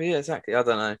around forever. Yeah, exactly. I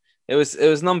don't know. It was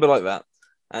a number like that,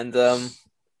 and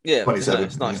 27.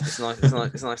 It's nice. It's nice.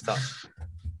 It's a nice touch.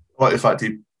 Like the fact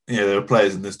there were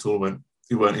players in this tournament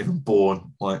who weren't even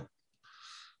born like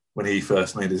when he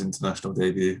first made his international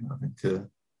debut. I think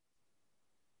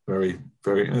very,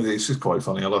 very. It's just quite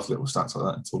funny. I love little stats like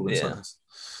that in tournaments like this.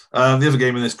 The other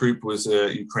game in this group was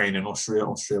Ukraine and Austria.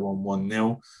 Austria won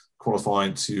 1-0,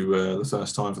 qualified to the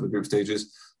first time for the group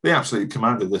stages. They absolutely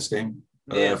commanded this game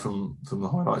from the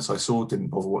highlights I saw. Didn't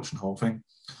bother watching the whole thing.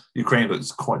 Ukraine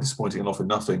looks quite disappointing and offered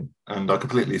nothing, and I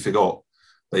completely forgot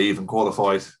they even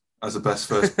qualified as the best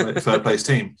third place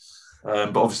team.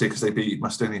 But obviously, because they beat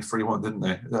Macedonia 3-1, didn't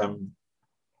they?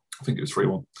 I think it was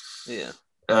 3-1. Yeah.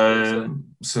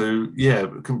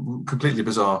 Completely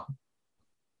bizarre.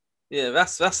 Yeah,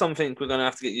 that's something we're going to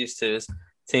have to get used to, is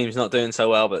teams not doing so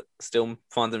well but still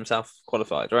find themselves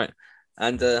qualified, right?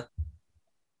 And that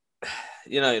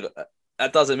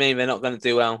doesn't mean they're not going to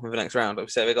do well in the next round. Like we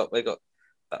said, they got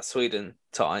that Sweden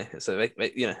tie, so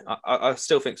I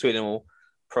still think Sweden will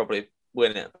probably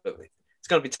win it, but it's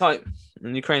going to be tight,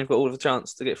 and Ukraine's got all of the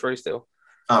chance to get through still.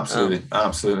 Absolutely.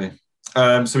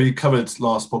 So we covered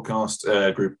last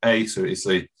podcast Group A, so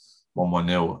Italy won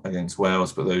 1-0 against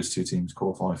Wales, but those two teams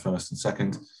qualify first and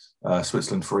second.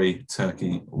 Switzerland 3,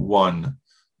 Turkey 1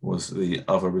 was the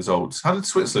other results. How did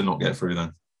Switzerland not get through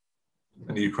then?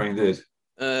 And Ukraine did?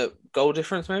 Goal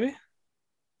difference, maybe?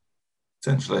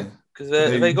 Potentially. Because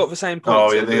they got the same points.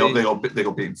 Oh, yeah, they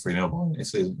got beaten 3-0 by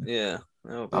Italy, didn't they? Yeah.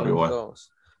 That'll be why. Goals.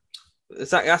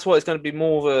 That's why it's going to be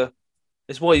more of a...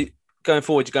 It's why going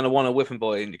forward you're going to want a whipping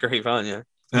boy in your group, aren't you?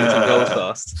 Goals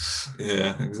fast.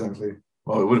 Yeah, exactly.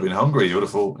 Well, it would have been Hungary, you would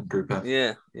have thought, in Group F.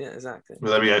 Yeah, exactly.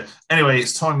 Well, there we go. Anyway,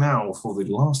 it's time now for the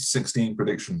last 16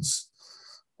 predictions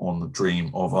on the Dream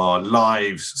of Our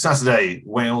Lives. Saturday,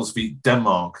 Wales v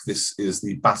Denmark. This is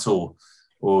the battle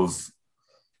of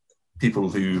people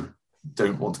who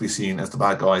don't want to be seen as the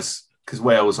bad guys, because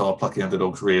Wales are plucky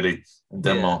underdogs, really, and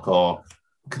Denmark are,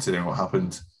 considering what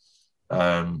happened,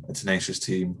 a tenacious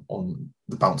team on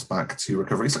the bounce back to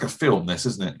recovery. It's like a film, this,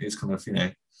 isn't it? It's kind of,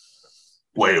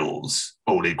 Wales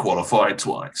only qualified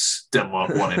twice.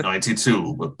 Denmark won in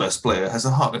 92, but best player has a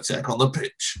heart attack on the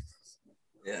pitch.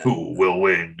 Yeah. Who will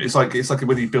win? It's like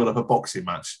when you build up a boxing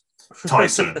match.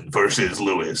 Tyson versus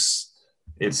Lewis.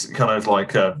 It's kind of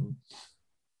like, I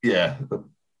don't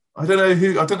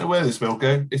know where this will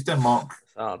go. If Denmark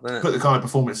put the kind of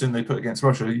performance in they put against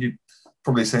Russia, you'd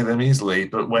probably say them easily.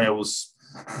 But Wales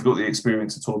have got the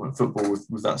experience of tournament football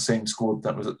with that same squad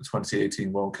that was at the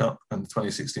 2018 World Cup and the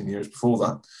 2016 years before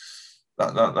that.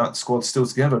 That squad's still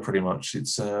together pretty much.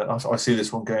 It's I see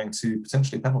this one going to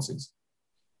potentially penalties.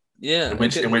 Yeah.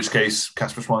 In which case,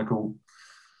 Kasper Schmeichel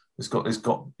has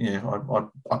got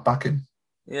I back him.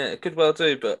 Yeah, it could well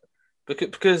do, but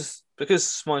because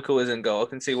Schmeichel is in goal, I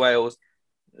can see Wales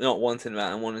not wanting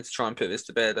that and wanting to try and put this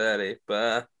to bed early.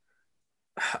 But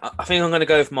I think I'm going to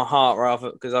go for my heart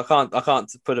rather, because I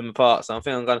can't put them apart. So I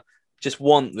think I'm going to just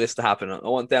want this to happen. I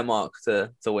want Denmark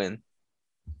to win.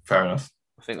 Fair enough.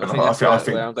 I think that's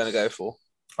where I'm going to go for.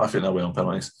 I think they'll win on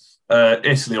penalties.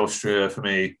 Italy, Austria for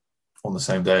me on the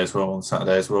same day as well, on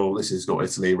Saturday as well. This has got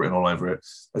Italy written all over it.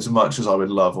 As much as I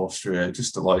would love Austria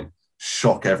just to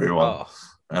shock everyone,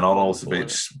 and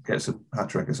Arnautovic gets a hat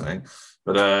trick or something.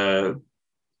 But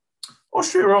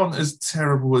Austria aren't as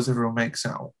terrible as everyone makes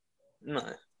out. No,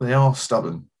 they are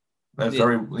stubborn. They're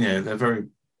very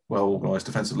well organised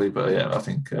defensively. But I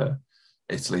think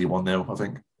Italy 1-0. I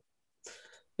think.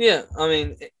 Yeah, I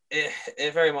mean,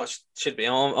 it very much should be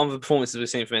on the performances we've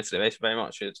seen from Italy. They very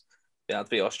much should be able to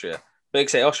beat Austria. But like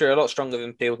I say, Austria are a lot stronger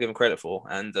than people give them credit for,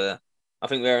 and I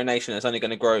think they're a nation that's only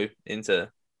going to grow into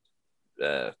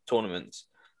tournaments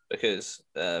because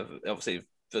obviously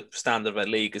the standard of their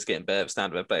league is getting better, the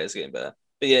standard of their players is getting better.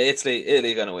 But yeah,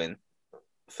 Italy are going to win.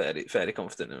 Fairly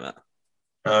confident in that.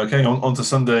 Okay, on to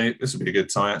Sunday. This will be a good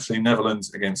tie, actually.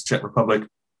 Netherlands against Czech Republic.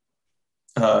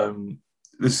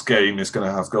 This game is going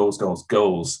to have goals,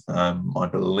 I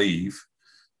believe.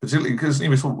 Particularly because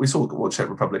we saw what Czech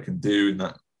Republic can do in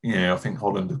that. I think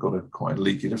Holland have got a quite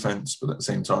leaky defence, but at the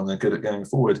same time, they're good at going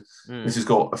forward. This has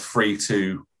got a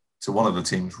 3-2 to one of the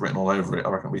teams written all over it. I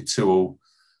reckon it'll be 2-2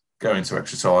 going to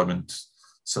extra time, and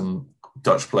some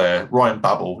Dutch player, Ryan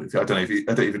Babel. I don't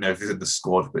even know if he's in the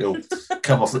squad, but he'll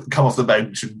come off the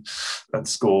bench and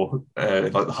score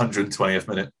in the 120th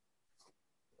minute.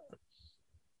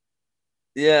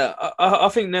 Yeah, I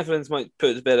think Netherlands might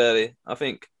put it to bed early. I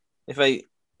think if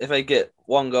they get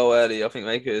one goal early, I think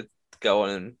they could go on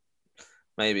and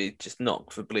maybe just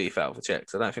knock the belief out of the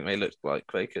Czechs. I don't think they look like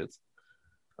they could.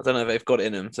 I don't know if they've got it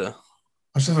in them to.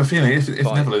 I just have a feeling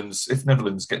if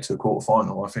Netherlands get to a quarter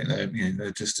final, I think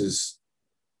they're just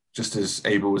as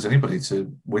able as anybody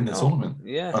to win the tournament.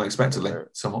 Yeah, unexpectedly,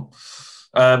 somewhat.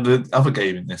 The other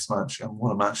game in this match, and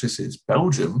what a match this is,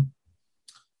 Belgium.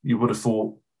 You would have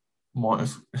thought might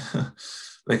have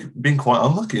they've been quite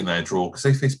unlucky in their draw because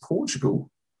they faced Portugal.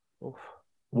 Oof.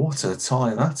 What a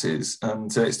tie that is.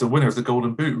 And it's the winner of the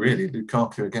Golden Boot, really.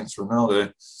 Lukaku against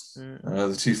Ronaldo.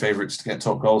 The two favourites to get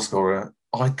top goal scorer.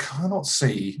 I cannot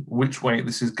see which way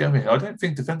this is going. I don't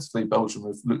think defensively Belgium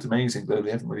have looked amazing, though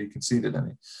they haven't really conceded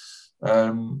any.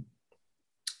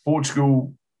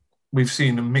 Portugal, we've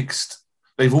seen a mixed...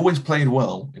 They've always played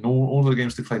well. In all the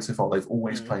games they've played so far, they've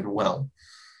always played well.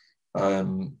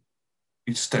 You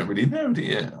just don't really know, do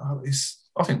you?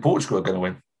 I think Portugal are going to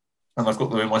win. And I've got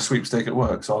them in my sweepstake at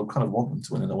work, so I kind of want them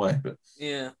to win in a way. But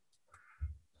yeah.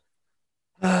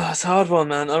 It's a hard one,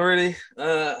 man. I really...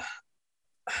 I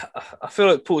feel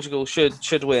like Portugal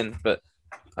should win, but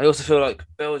I also feel like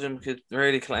Belgium could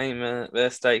really claim their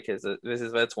stake as this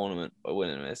is their tournament by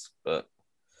winning this. But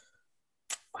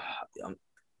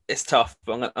it's tough.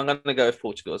 But I'm going to go with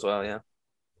Portugal as well. Yeah.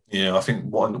 Yeah, I think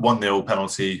 1-0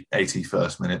 penalty,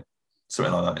 81st minute,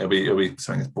 something like that. It'll be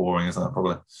something that's boring, isn't it?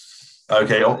 Probably.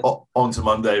 Okay, on to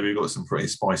Monday. We've got some pretty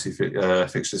spicy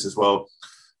fixtures as well.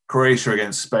 Croatia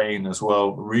against Spain as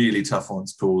well. Really tough one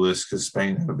to call this because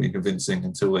Spain haven't been convincing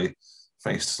until they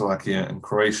faced Slovakia and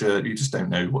Croatia. You just don't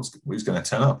know who's going to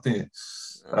turn up, do you?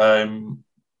 I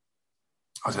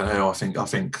don't know. I think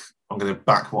I'm going to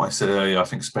back what I said earlier. I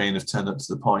think Spain have turned up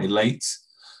to the party late,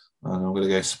 and I'm going to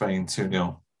go Spain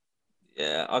 2-0.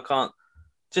 Yeah, I can't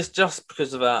just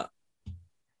because of that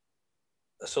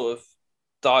sort of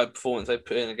dire performance they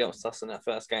put in against us in that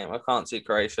first game. I can't see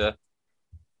Croatia.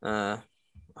 I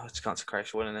just can't see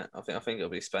Croatia winning it. I think it'll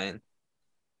be Spain.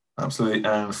 Absolutely.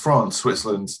 And France,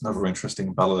 Switzerland, another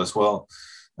interesting battle as well.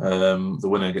 The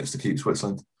winner gets to keep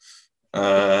Switzerland.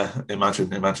 Imagine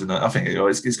that. I think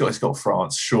it's got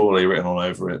France surely written all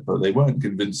over it, but they weren't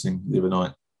convincing the other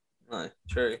night. No,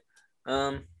 true.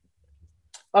 I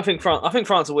think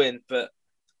France will win, but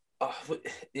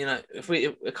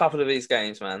if a couple of these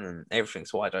games, man, and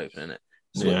everything's wide open,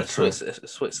 isn't it?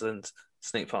 Switzerland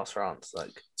sneak past France,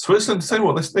 like Switzerland. Say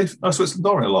what Switzerland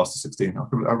are in the last 16.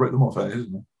 I wrote them off,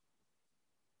 isn't it?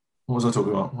 What was I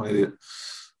talking about? What an idiot.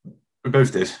 We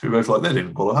both did. We both they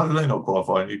didn't qualify. How did they not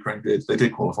qualify? And Ukraine did. They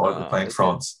did qualify. They're playing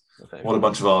France. Okay. What a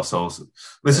bunch of arseholes.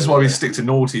 This is why we stick to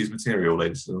naughty's material,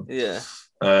 ladies. Yeah.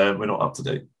 We're not up to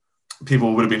date.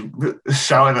 People would have been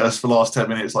shouting at us for the last 10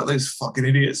 minutes like those fucking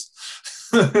idiots.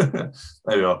 There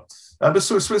we are. But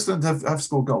Switzerland have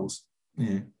scored goals.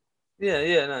 Yeah.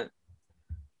 Yeah, no.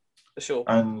 For sure.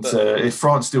 And if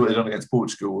France do what they've done against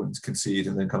Portugal and concede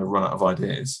and then kind of run out of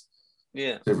ideas,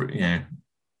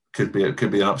 could be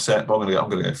an upset. But I'm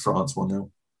gonna go France 1-0.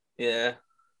 Yeah,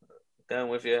 going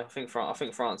with you. I think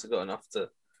France have got enough to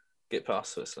get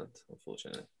past Switzerland,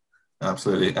 unfortunately.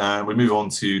 Absolutely. And we move on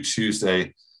to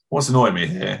Tuesday. What's annoying me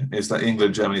here is that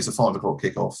England-Germany is a 5 o'clock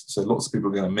kickoff, so lots of people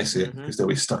are going to miss it because they'll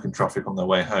be stuck in traffic on their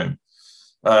way home.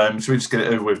 Should we just get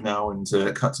it over with now and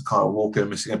cut to Kyle Walker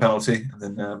missing a penalty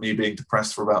and then me being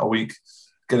depressed for about a week?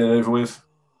 Get it over with?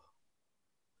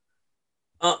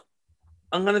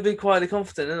 I'm going to be quietly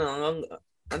confident, and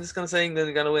I'm just going to say England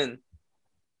are going to win.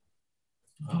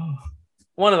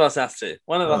 One of us has to.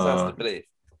 One of us has to believe.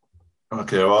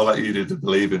 Okay, well, I'll let you do the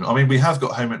believing. I mean, we have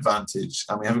got home advantage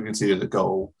and we haven't conceded a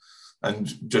goal.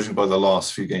 And judging by the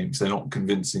last few games, they're not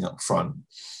convincing up front.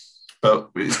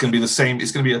 But it's going to be the same.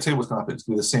 It's going to be, I'll tell you what's going to happen. It's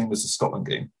going to be the same as the Scotland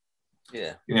game.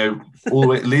 Yeah. All the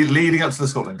way leading up to the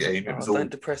Scotland game, it was all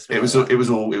Braveheart.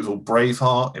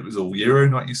 It was all Euro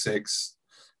 96.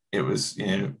 It was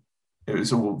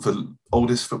all the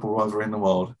oldest football rivalry in the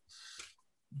world.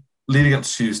 Leading up to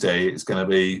Tuesday, it's going to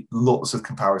be lots of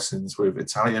comparisons with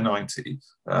Italia 90,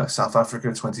 South Africa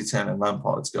 2010 and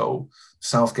Lampard's goal,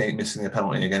 Southgate missing a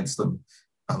penalty against them.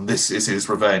 And this is his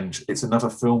revenge. It's another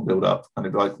film build-up. And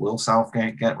it'd be like, will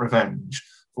Southgate get revenge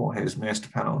for his missed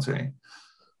penalty?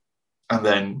 And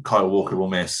then Kyle Walker will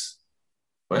miss.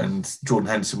 And Jordan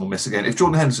Henderson will miss again. If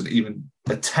Jordan Henderson even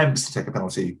attempts to take a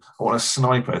penalty, I want a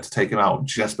sniper to take him out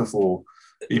just before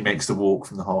he makes the walk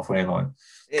from the halfway line.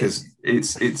 Because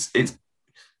it's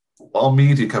our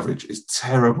media coverage is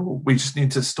terrible. We just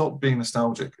need to stop being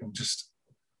nostalgic and just,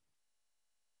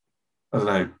 I don't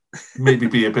know, maybe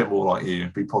be a bit more like you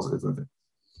and be positive with it.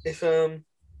 If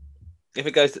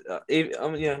it goes to,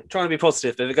 I'm trying to be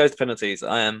positive, but if it goes to penalties,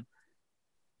 I am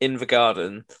in the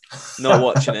garden, not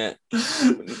watching it,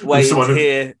 waiting to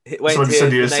hear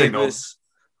the neighbours,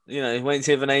 waiting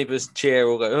to hear the neighbours cheer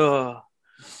or go, oh,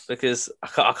 because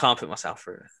I can't put myself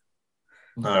through it.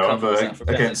 No, I'm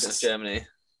against Germany.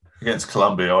 Against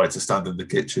Colombia, I had to stand in the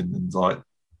kitchen and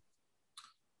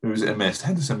who was it missed?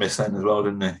 Henderson missed then as well,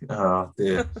 didn't he? Oh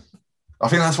dear. I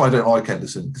think that's why I don't like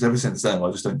Henderson, because ever since then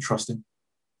I just don't trust him.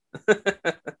 I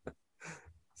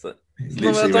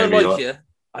don't like you.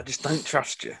 I just don't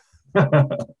trust you.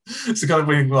 It's the kind of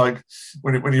thing like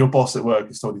when your boss at work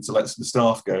has told you to let some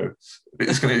staff go,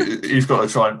 you've got to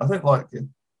try and, I don't like you.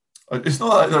 It's not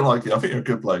that I don't like you. I think you're a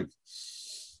good bloke,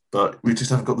 but we just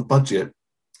haven't got the budget.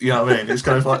 You know what I mean? It's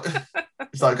kind of like,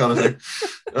 it's that kind of thing.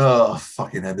 Oh,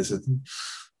 fucking Henderson.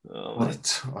 I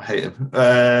hate him.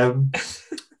 I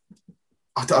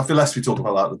feel less we talk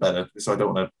about that, the better. So I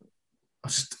don't want to.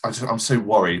 I'm so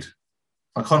worried.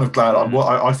 I'm kind of glad.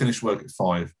 I finished work at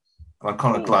 5, and I'm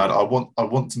kind of glad. I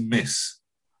want to miss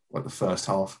like the first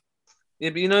half.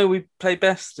 Yeah, but we play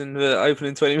best in the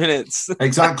opening 20 minutes.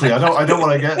 Exactly. I don't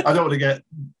want to get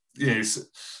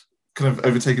kind of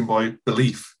overtaken by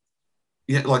belief.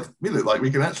 Yeah, like we look like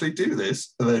we can actually do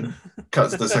this, and then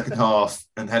cuts to the second half,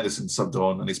 and Henderson subbed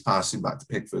on, and he's passing back to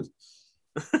Pickford.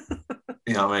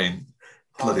 You know what I mean?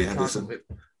 Bloody Henderson.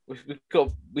 We've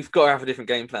got to have a different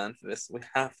game plan for this. We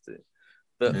have to.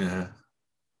 But yeah.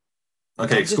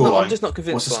 Okay, scoreline. I'm just not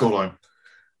convinced. What's the scoreline?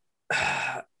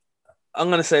 I'm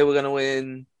going to say we're going to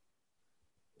win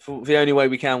for the only way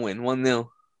we can win, 1-0.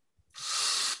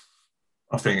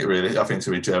 I think it's going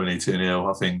to be Germany 2-0.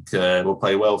 I think we'll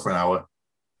play well for an hour.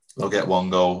 They'll get 1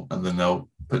 goal, and then they'll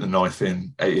put the knife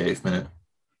in 88th minute.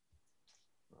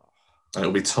 And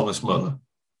it'll be Thomas Muller,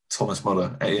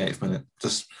 88th minute.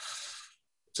 Just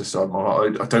I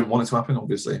don't want it to happen,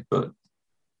 obviously, but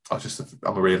I'm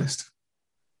a realist.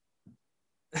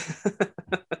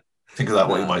 Think of that,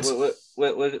 what you might.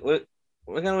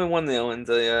 We're going to win 1-0, and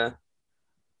the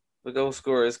goal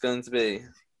scorer is going to be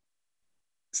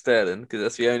Sterling, because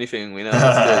that's the only thing we know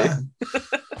how to do.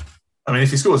 I mean,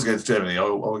 if he scores against Germany, I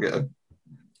will get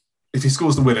if he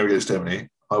scores the winner against Germany,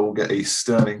 I will get a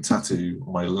Sterling tattoo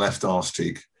on my left arse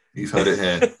cheek. You've heard it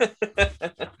here.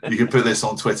 You can put this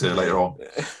on Twitter later on.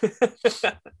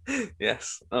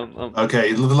 Yes.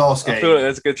 Okay, the last game. I feel like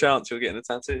there's a good chance you're getting a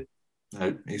tattoo.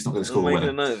 No, he's not going to score the winner.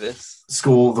 I'm going to know this.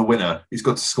 Score the winner. He's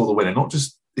got to score the winner. Not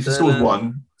just if he scores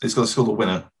one, he's got to score the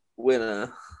winner.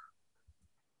 Winner.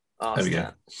 There we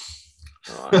go.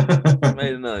 All right.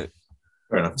 Made a note.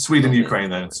 Fair enough. Sweden-Ukraine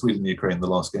then. Sweden-Ukraine, the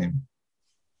last game.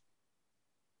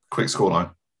 Quick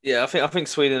scoreline. Yeah, I think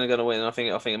Sweden are going to win. I think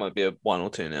it might be a 1 or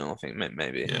 2-0. I think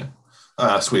maybe. Yeah.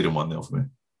 Sweden 1-0 for me. I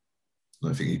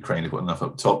don't think Ukraine have got enough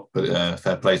up top, but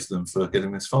fair play to them for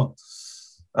getting this far.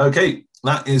 Okay,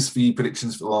 that is the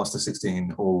predictions for the last of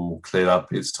 16 all cleared up.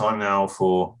 It's time now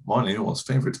for mine and yours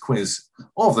favourite quiz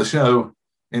of the show.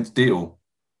 It's Deal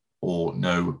or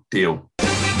No Deal.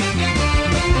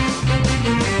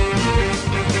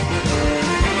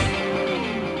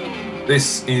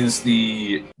 This is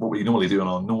what we normally do on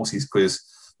our Naughties quiz,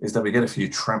 is that we get a few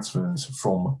transfers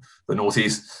from the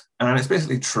Naughties, and it's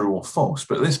basically true or false.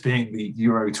 But this being the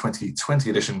Euro 2020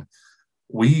 edition,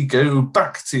 we go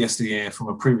back to yesteryear from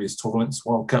a previous tournaments,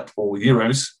 World Cup or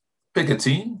Euros, pick a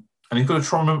team, and you've got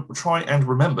to try and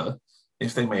remember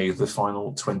if they made the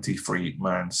final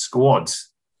 23-man squad.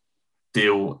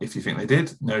 Deal if you think they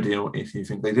did, no deal if you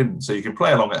think they didn't. So you can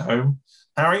play along at home.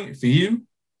 Harry, for you,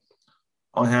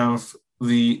 I have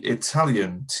the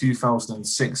Italian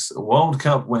 2006 World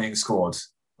Cup winning squad.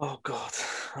 Oh, God.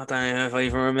 I don't know if I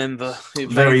even remember.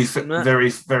 Very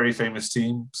famous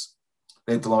teams.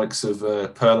 They had the likes of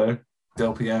Pirlo,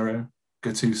 Del Piero,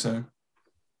 Gattuso,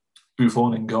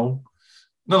 Buffon in goal.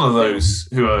 None of those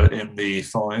who are in the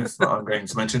 5 that I'm going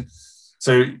to mention.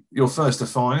 So your first of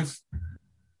 5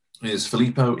 is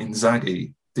Filippo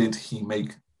Inzaghi. Did he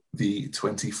make the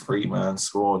 23-man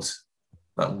squad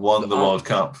that won the World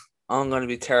Cup? I'm going to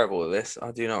be terrible with this.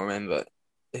 I do not remember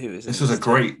who was in this. Was a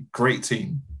great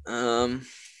team.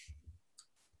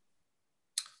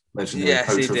 Legendary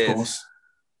poacher, of course.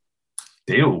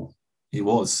 Deal. He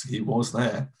was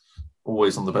there.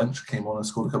 Always on the bench. Came on and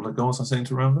scored a couple of goals, I seem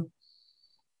to remember.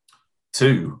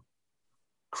 2,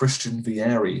 Christian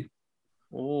Vieri.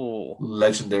 Oh.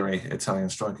 Legendary Italian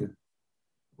striker.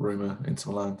 Roma,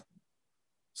 Inter Milan,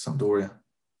 Sampdoria.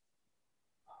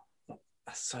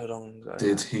 That's so long ago.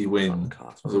 Did he win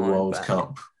the World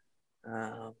Cup?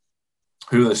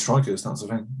 Who are the strikers? That's the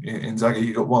thing. Inzaghi,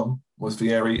 you got 1. Was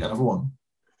Vieri another 1?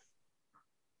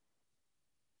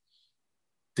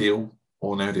 Deal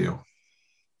or no deal?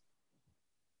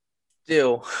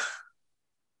 Deal.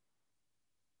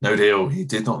 No deal. He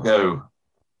did not go.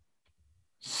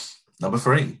 Number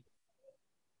 3.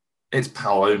 It's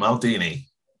Paolo Maldini.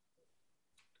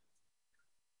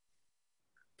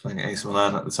 Playing at AC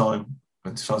Milan at the time,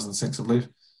 in 2006, I believe.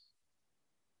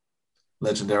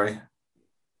 Legendary.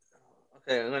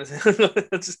 Okay, I'm just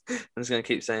going to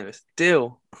keep saying this.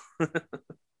 Deal.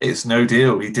 It's no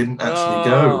deal. He didn't actually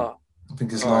go. I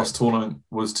think his last tournament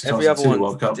was 2002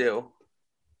 World Cup. Deal.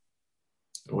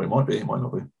 Oh, it might be. It might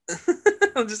not be.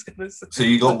 I'm just going to. So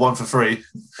you got one for free.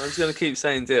 I'm just going to keep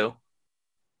saying Deal.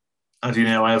 And you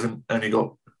know I haven't only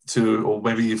got 2 or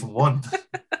maybe even 1.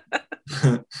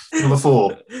 Number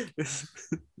 4,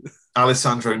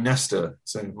 Alessandro Nesta,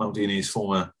 so Maldini's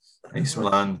former AC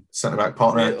Milan centre-back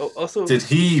partner. Also, did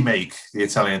he make the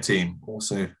Italian team?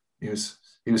 Also, he was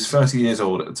 30 years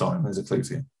old at the time. There's a clue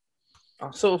for you.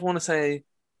 I sort of want to say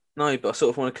no, but I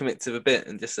sort of want to commit to a bit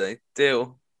and just say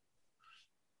Deal.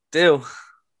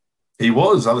 He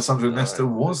was. Alessandro Nesta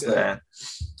was there.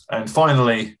 And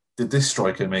finally, did this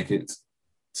striker make it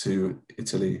to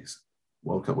Italy's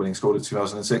World Cup winning squad of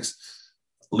 2006?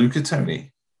 Luca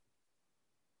Toni.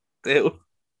 Deal.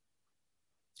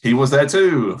 He was there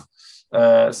too.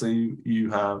 So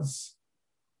you have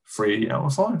 3 out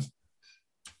of 5.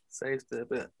 Saved it a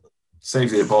bit.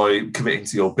 Saved it by committing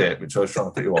to your bit, which I was trying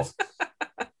to put you off.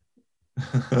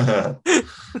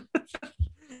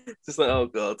 Just like, oh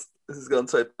God, this has gone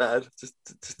so bad. Just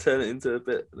turn it into a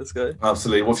bit. Let's go.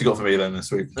 Absolutely. What have you got for me then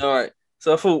this week? All right.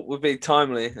 So I thought we'd be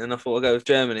timely, and I thought I'd go with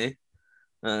Germany.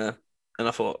 And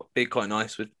I thought it'd be quite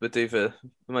nice. We'd do the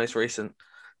most recent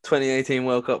 2018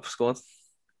 World Cup squad.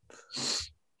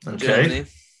 Okay. Germany.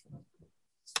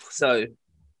 So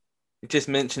you just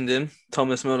mentioned him,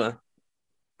 Thomas Müller.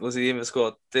 Was he in the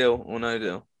squad? Deal or no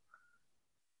deal?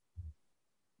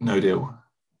 No deal.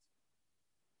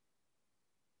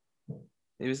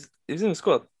 He was in the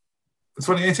squad.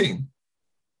 For 2018?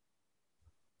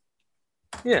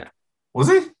 Yeah. Was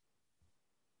he?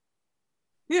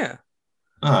 Yeah.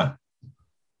 I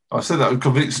said that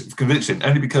with conviction,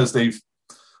 only because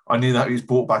I knew that he was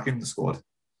brought back in the squad.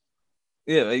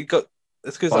 Yeah, he got.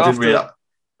 It's because after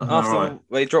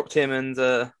they dropped him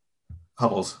and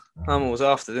Hummels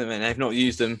after, didn't they? They've not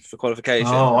used them for qualification.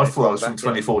 Oh, I thought that was from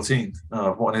 2014.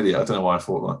 Oh, what an idiot! I don't know why I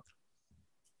thought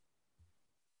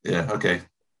that. Yeah. Okay.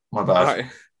 My bad. Right.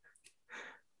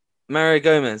 Mario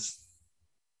Gomez.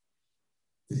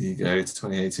 Did he go to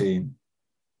 2018?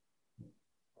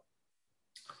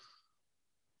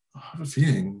 I have a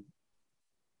feeling.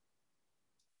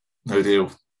 No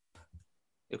deal.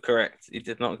 You're correct. He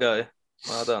did not go.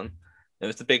 Well done. It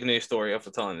was the big news story of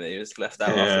the time that he was left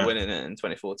out after winning it in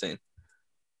 2014.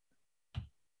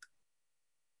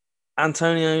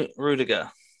 Antonio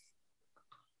Rudiger.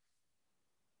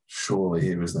 Surely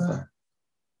he was there.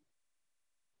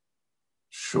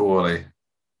 Surely.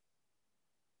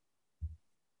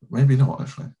 Maybe not,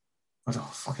 actually. I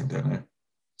fucking don't know.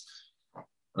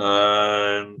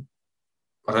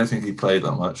 I don't think he played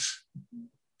that much.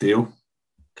 Deal?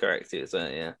 Correct, he was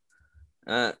there,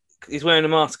 yeah. He's wearing a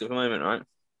mask at the moment, right?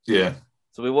 Yeah.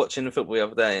 So we were watching the football the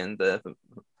other day, and the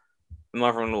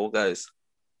mother-in-law goes,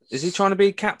 "Is he trying to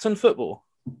be captain football?"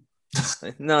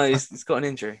 No, he's got an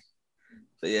injury.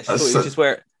 But yeah, she thought he was just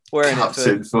wearing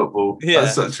captain it for football. Yeah,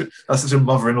 that's such a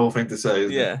mother-in-law thing to say.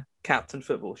 Isn't it? Captain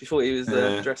football. She thought he was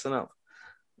dressing up.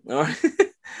 All right.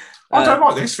 I don't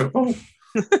like this football.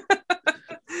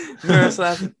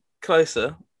 Miroslav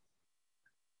Klose,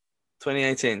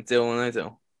 2018, deal or no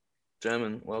deal?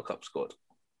 German World Cup squad.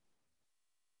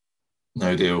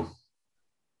 No deal.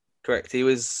 Correct. He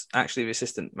was actually the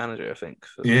assistant manager, I think.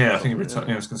 I think he retired.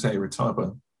 I was going to say he retired by.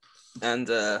 And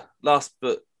last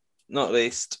but not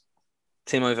least,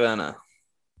 Timo Werner.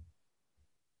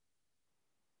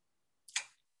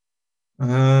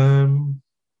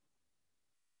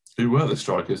 Who were the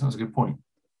strikers? That's a good point.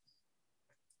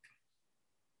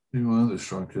 Who were the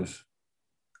strikers?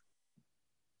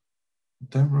 I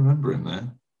don't remember him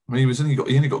there. I mean, he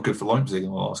only got good for Leipzig in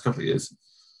the last couple of years.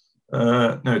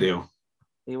 No deal.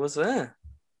 He was there.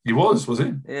 He was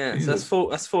he? Yeah, so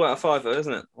that's 4 out of 5 though,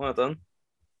 isn't it? Well done.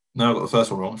 No, I got the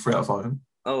first one wrong. 3 out of 5.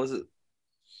 Oh, was it?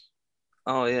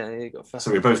 Oh, yeah, you got first.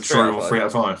 So we both drew on 3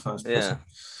 out of 5. Yeah.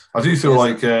 I do feel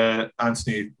like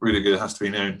Anthony Rudiger has to be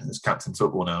known as captain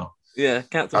football now. Yeah,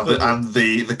 captain football. And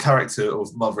the character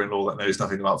of mother-in-law that knows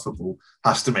nothing about football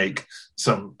has to make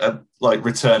some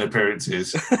return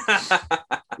appearances.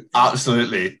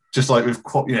 Absolutely, just like with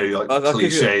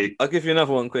cliche. I'll give you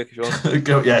another one quick if you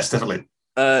want. Yes, definitely.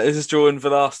 This is during the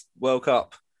last World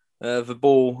Cup. The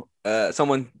ball,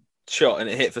 someone shot and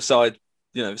it hit the side,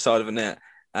 the side of the net,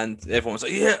 and everyone was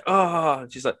like, "Yeah!" Oh,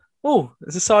 she's like, "Oh,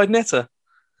 it's a side netter."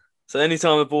 So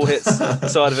anytime a ball hits the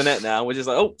side of a net now, we're just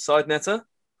like, "Oh, side netter."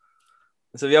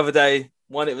 And so the other day,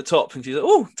 one hit the top, and she's like,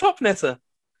 "Oh, top netter."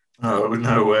 Oh,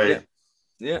 no way.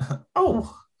 Yeah.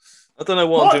 Oh. I don't know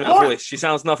what I'm doing that voice. She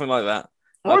sounds nothing like that.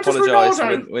 I apologise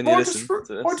when you listen to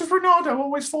this. Why does Ronaldo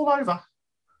always fall over?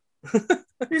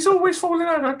 He's always falling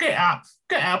over. Get up.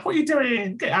 What are you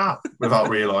doing? Get up. Without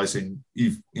realising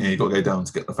you've got to go down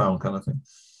to get the foul kind of thing.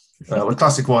 The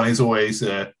classic one is always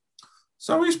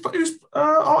So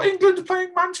are England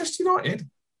playing Manchester United?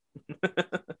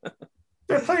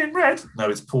 They're playing red. No,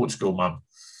 it's Portugal, Mum.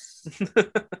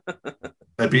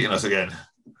 They're beating us again.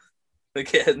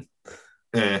 Again.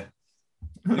 Yeah.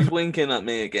 He's winking at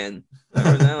me again.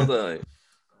 Ronaldo.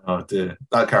 Oh dear.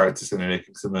 That character's going to be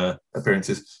making some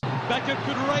appearances. Beckham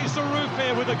could raise the roof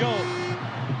here with a goal.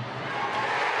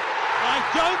 I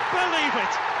don't believe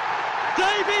it.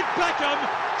 David Beckham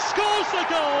scores the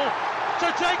goal to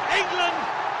take England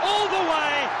all the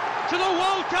way to the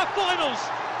World Cup finals.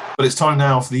 But it's time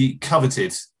now for the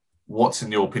coveted What's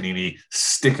in Your Panini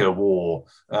sticker war.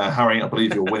 Harry, I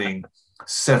believe you're winning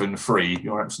 7-3.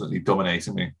 You're absolutely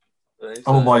dominating me.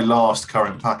 I'm on my last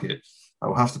current packet. I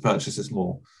will have to purchase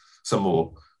some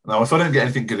more. Now, if I don't get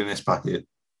anything good in this packet,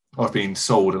 I've been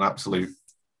sold an absolute,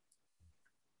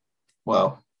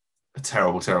 a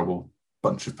terrible, terrible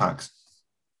bunch of packs.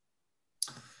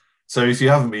 So if you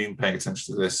haven't been paying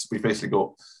attention to this, we've basically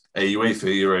got a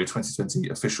UEFA Euro 2020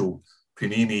 official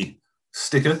Panini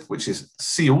sticker, which is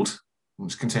sealed,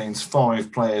 which contains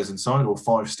 5 players inside, or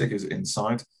 5 stickers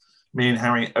inside. Me and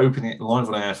Harry open it live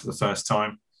on air for the first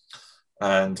time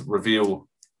and reveal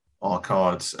our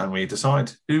cards, and we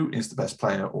decide who is the best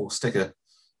player or sticker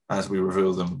as we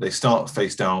reveal them. They start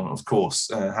face down, of course.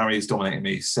 Harry is dominating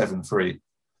me 7-3.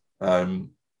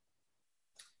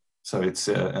 So it's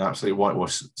an absolute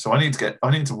whitewash. So I need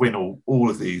to win all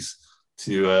of these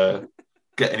to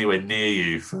get anywhere near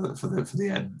you for the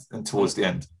end and towards the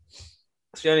end.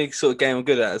 It's the only sort of game I'm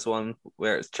good at is one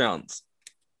where it's chance.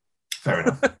 Fair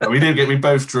enough. we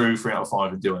both drew 3 out of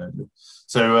 5 and doing it.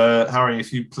 So Harry,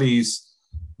 if you please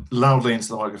loudly into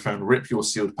the microphone, rip your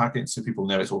sealed packet so people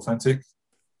know it's authentic.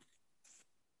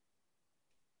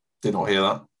 Did not hear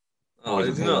that. Oh, I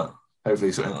didn't hear that.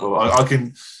 Hopefully, well, I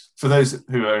can. For those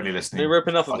who are only listening, you're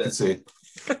ripping off a bit. I can see.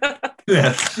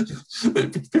 Yeah,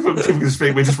 people can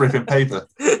speak. We're just ripping paper.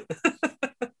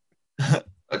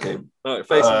 Okay. All right,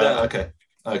 face down.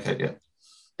 Okay, yeah.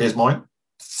 Here's mine.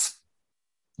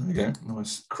 There we go.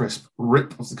 Nice crisp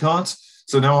rip of the cards.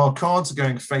 So now our cards are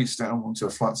going face down onto a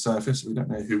flat surface. We don't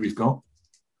know who we've got.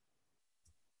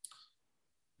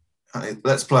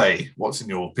 Let's play What's in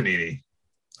Your Panini.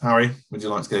 Harry, would you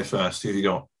like to go first? Who have you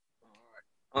got?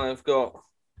 I've got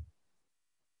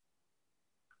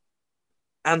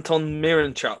Anton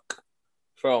Miranchuk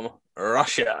from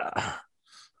Russia.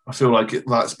 I feel like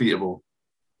that's beatable.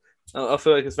 I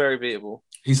feel like it's very beatable.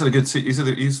 He's one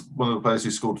of the players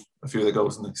who scored a few of the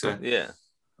goals, isn't he? So yeah,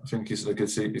 I think he's had a good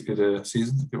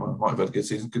season. Might have had a good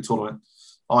season, good tournament.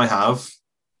 I'm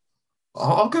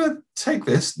going to take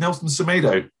this. Nelson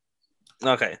Semedo.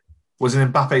 Okay. Was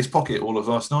in Mbappe's pocket all of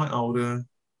last night.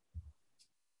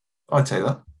 I'd take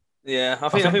that. Yeah, I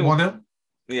think 1-0.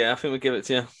 Yeah, I think we'll give it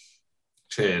to you.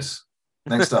 Cheers.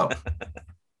 Next up.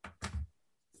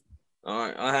 All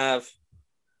right, I have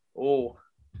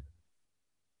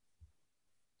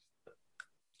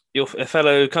your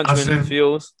fellow countryman for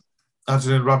yours.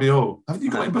 Adrien Rabiot. Haven't you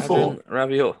got him before?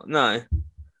 Rabiot. No.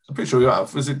 I'm pretty sure you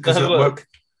have. Was it because at work?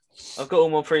 I've got all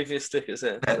my previous stickers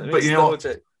here. But you know what?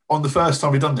 On the first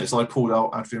time we've done this, I pulled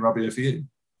out Adrien Rabiot for you.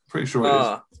 Pretty sure it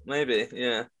is. Maybe,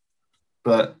 yeah.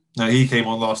 But no, he came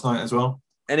on last night as well.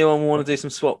 Anyone want to do some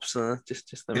swaps?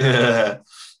 Just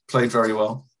Played very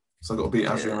well. So I've got to beat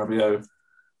Adrien Rabiot.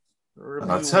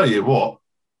 And I tell you what,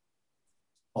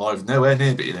 I've nowhere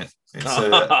near beaten it. It's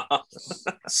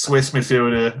Swiss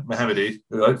midfielder Mohamedi,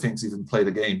 who I don't think's even played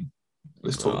a game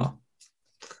this tournament.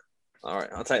 All right,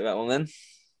 I'll take that one then.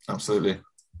 Absolutely.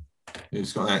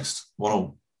 Who's got next?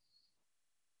 1-1.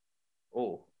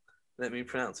 Oh, let me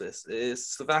pronounce this. It is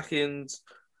Slovakian's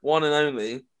one and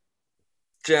only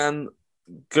Jan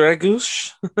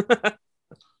Gregus.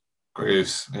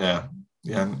 Gregus, yeah.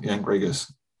 Jan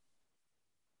Gregus.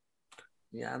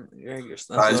 Jan Gregus.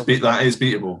 That is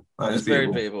beatable. That is very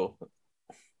beatable.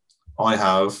 I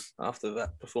have... After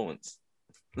that performance.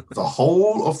 The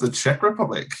whole of the Czech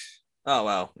Republic. Oh,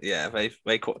 wow. Yeah,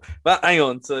 they quite... But hang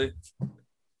on, so...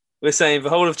 We're saying the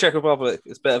whole of Czech Republic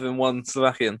is better than one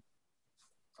Slovakian.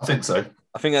 I think so.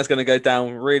 I think that's going to go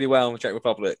down really well in the Czech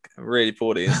Republic and really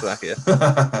poorly in Slovakia.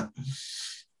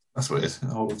 That's weird. The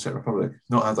whole of the Czech Republic.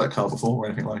 Not had that card before or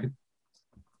anything like it.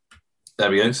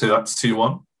 There we go. So that's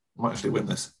 2-1. I might actually win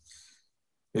this.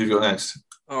 Who have you got next?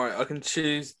 All right, I can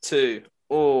choose two.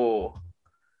 One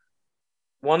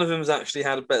of them's actually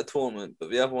had a better tournament,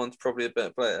 but the other one's probably a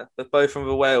better player. They're both from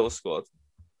the Wales squad.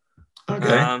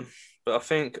 Okay. But I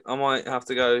think I might have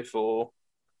to go for...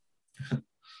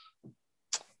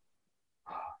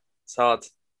 It's hard.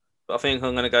 But I think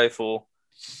I'm going to go for,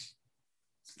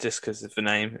 just because of the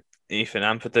name, Ethan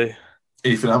Ampadu.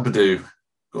 Ethan Ampadu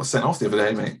got sent off the other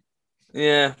day, mate.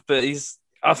 Yeah, but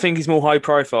I think he's more high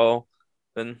profile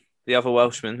than the other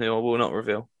Welshman, who I will not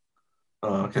reveal.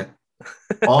 Oh, okay.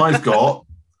 I've got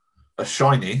a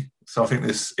shiny, so I think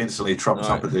this instantly trumps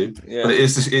up a dude. Yeah. But it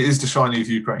is the shiny of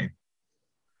Ukraine.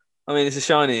 I mean, it's a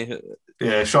shiny.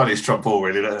 Yeah, shinies trump all,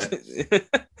 really, don't they?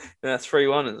 That's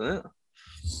 3-1, isn't it?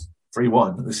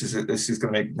 3-1. This is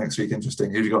going to make next week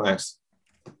interesting. Who have you got next?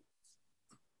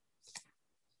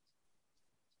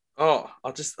 Oh,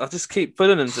 I just keep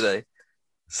pulling them today.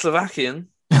 Slovakian,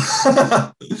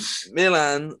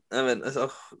 Milan. I mean,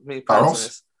 me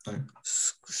personally.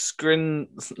 Skriniar.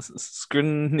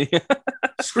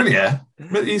 Skriniar.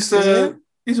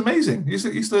 He's amazing. He's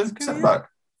the centre back.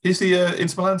 He's the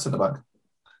Inter Milan centre back.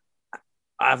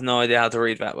 I have no idea how to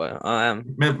read that, but I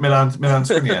am. Milan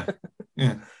Skriniar.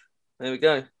 Yeah. There we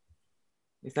go.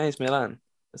 His name's Milan.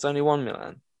 There's only one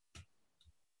Milan.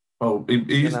 Well,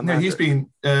 he's been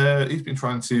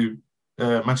trying to.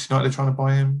 Manchester United are trying to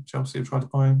buy him. Chelsea have tried to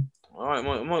buy him. All right,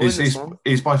 might win this one.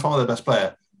 He's by far their best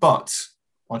player, but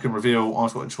I can reveal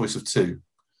I've got a choice of two.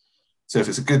 So if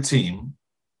it's a good team,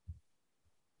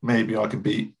 maybe I can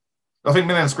beat. I think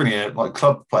Milan Skriniar, like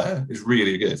club player, is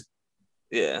really good.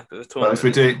 Yeah, but if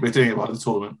we're doing it by the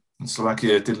tournament, and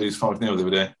Slovakia did lose 5-0 the other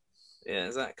day. Yeah,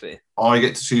 exactly. I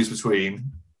get to choose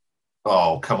between.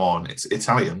 Oh, come on, it's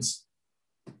Italians,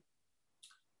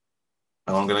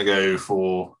 and I'm going to go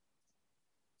for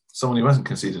someone who hasn't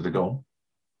conceded a goal,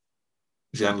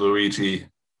 Gianluigi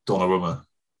Donnarumma.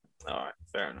 All right,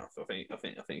 fair enough. I think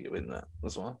you win that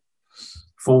as well.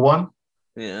 4-1.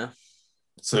 Yeah.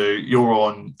 So you're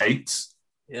on 8.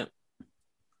 Yeah.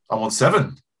 I'm on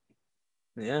 7.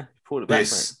 Yeah, you pulled it back.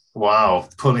 Wow,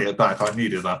 pulling it back. I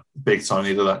needed that. Big time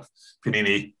needed that.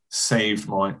 Panini saved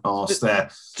my arse there.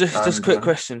 Just a quick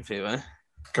question for you, eh?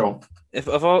 Go on. If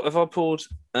I pulled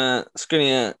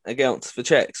Skriniar against the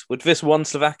Czechs, would this one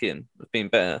Slovakian have been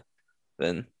better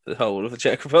than the whole of the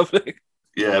Czech Republic?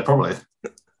 Yeah, probably.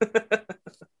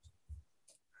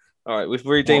 All right, we've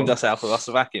redeemed ourselves with our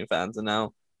Slovakian fans and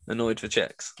now annoyed for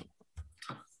Czechs.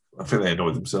 I think they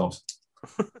annoyed themselves.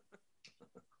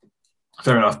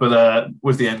 Fair enough. But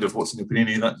with the end of What's in the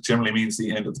Panini, that generally means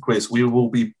the end of the quiz. We will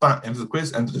be back, end of the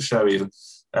quiz, end of the show even.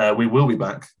 We will be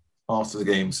back after the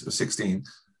games of 16.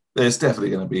 There's definitely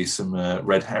going to be some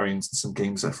red herrings and some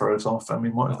games that throw us off, and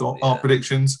we might have got our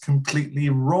predictions completely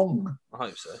wrong. I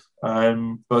hope so.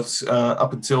 But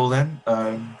up until then,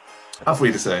 have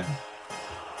we to say?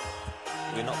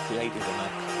 We're not creative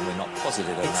enough. We're not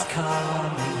positive enough. It's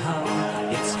coming home.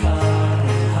 It's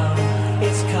coming home.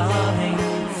 It's coming.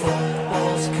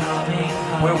 Football's coming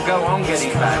home. We'll go on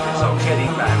getting back. I'm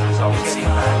getting back. I'm getting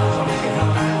back. I'm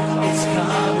getting back. It's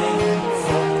coming.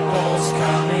 Football's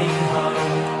coming home.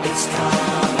 It's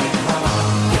coming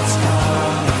home. It's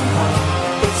coming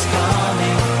home. It's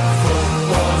coming.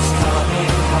 Football's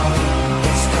coming home.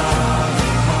 It's coming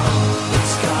home.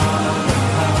 It's coming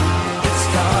home. It's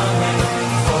coming.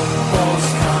 Football's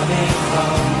coming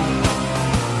home.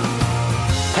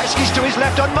 Heskey's to his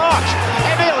left on March.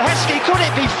 Emil Heskey, could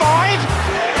it be 5?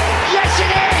 Yes,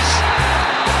 it is!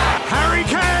 Harry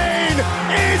Kane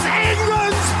is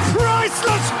England's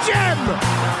priceless gem!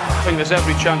 I think there's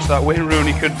every chance that Wayne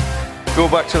Rooney could go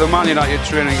back to the Man United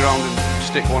training ground and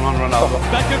stick one on Ronaldo.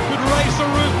 Beckham could raise the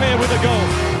roof here with a goal.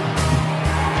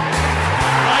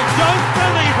 I don't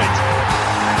believe it.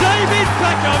 David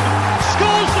Beckham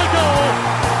scores the goal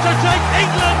to take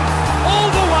England all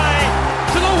the way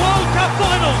to the World Cup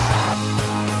finals.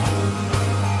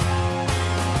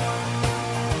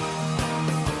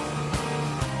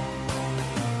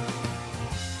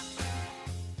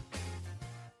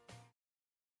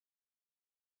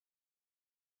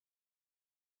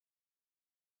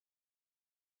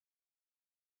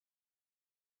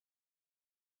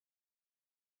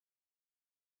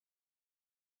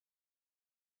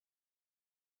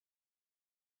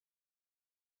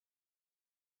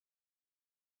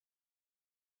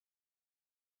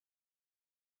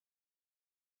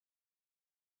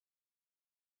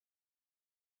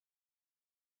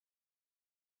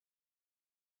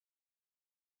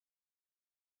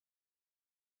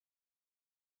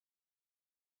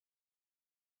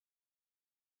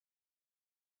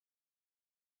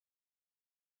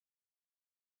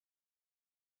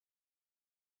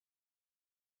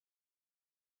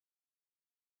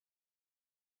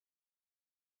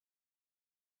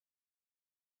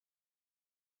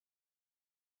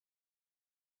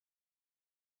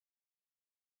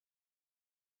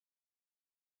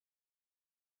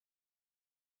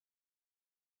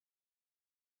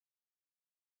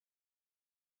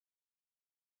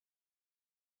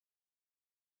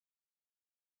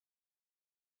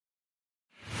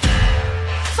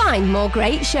 Find more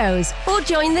great shows or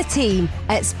join the team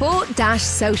at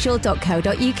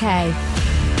sport-social.co.uk.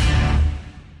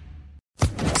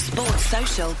 Sports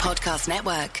Social Podcast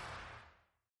Network.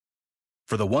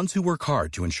 For the ones who work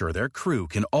hard to ensure their crew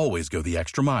can always go the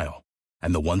extra mile,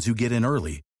 and the ones who get in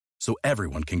early so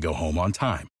everyone can go home on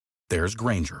time, there's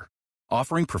Grainger,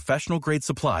 offering professional-grade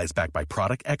supplies backed by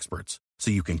product experts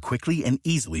so you can quickly and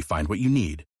easily find what you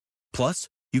need. Plus,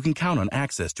 you can count on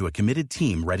access to a committed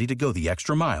team ready to go the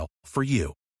extra mile for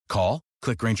you. Call,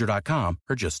 click Grainger.com,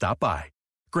 or just stop by.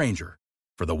 Grainger,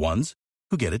 for the ones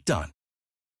who get it done.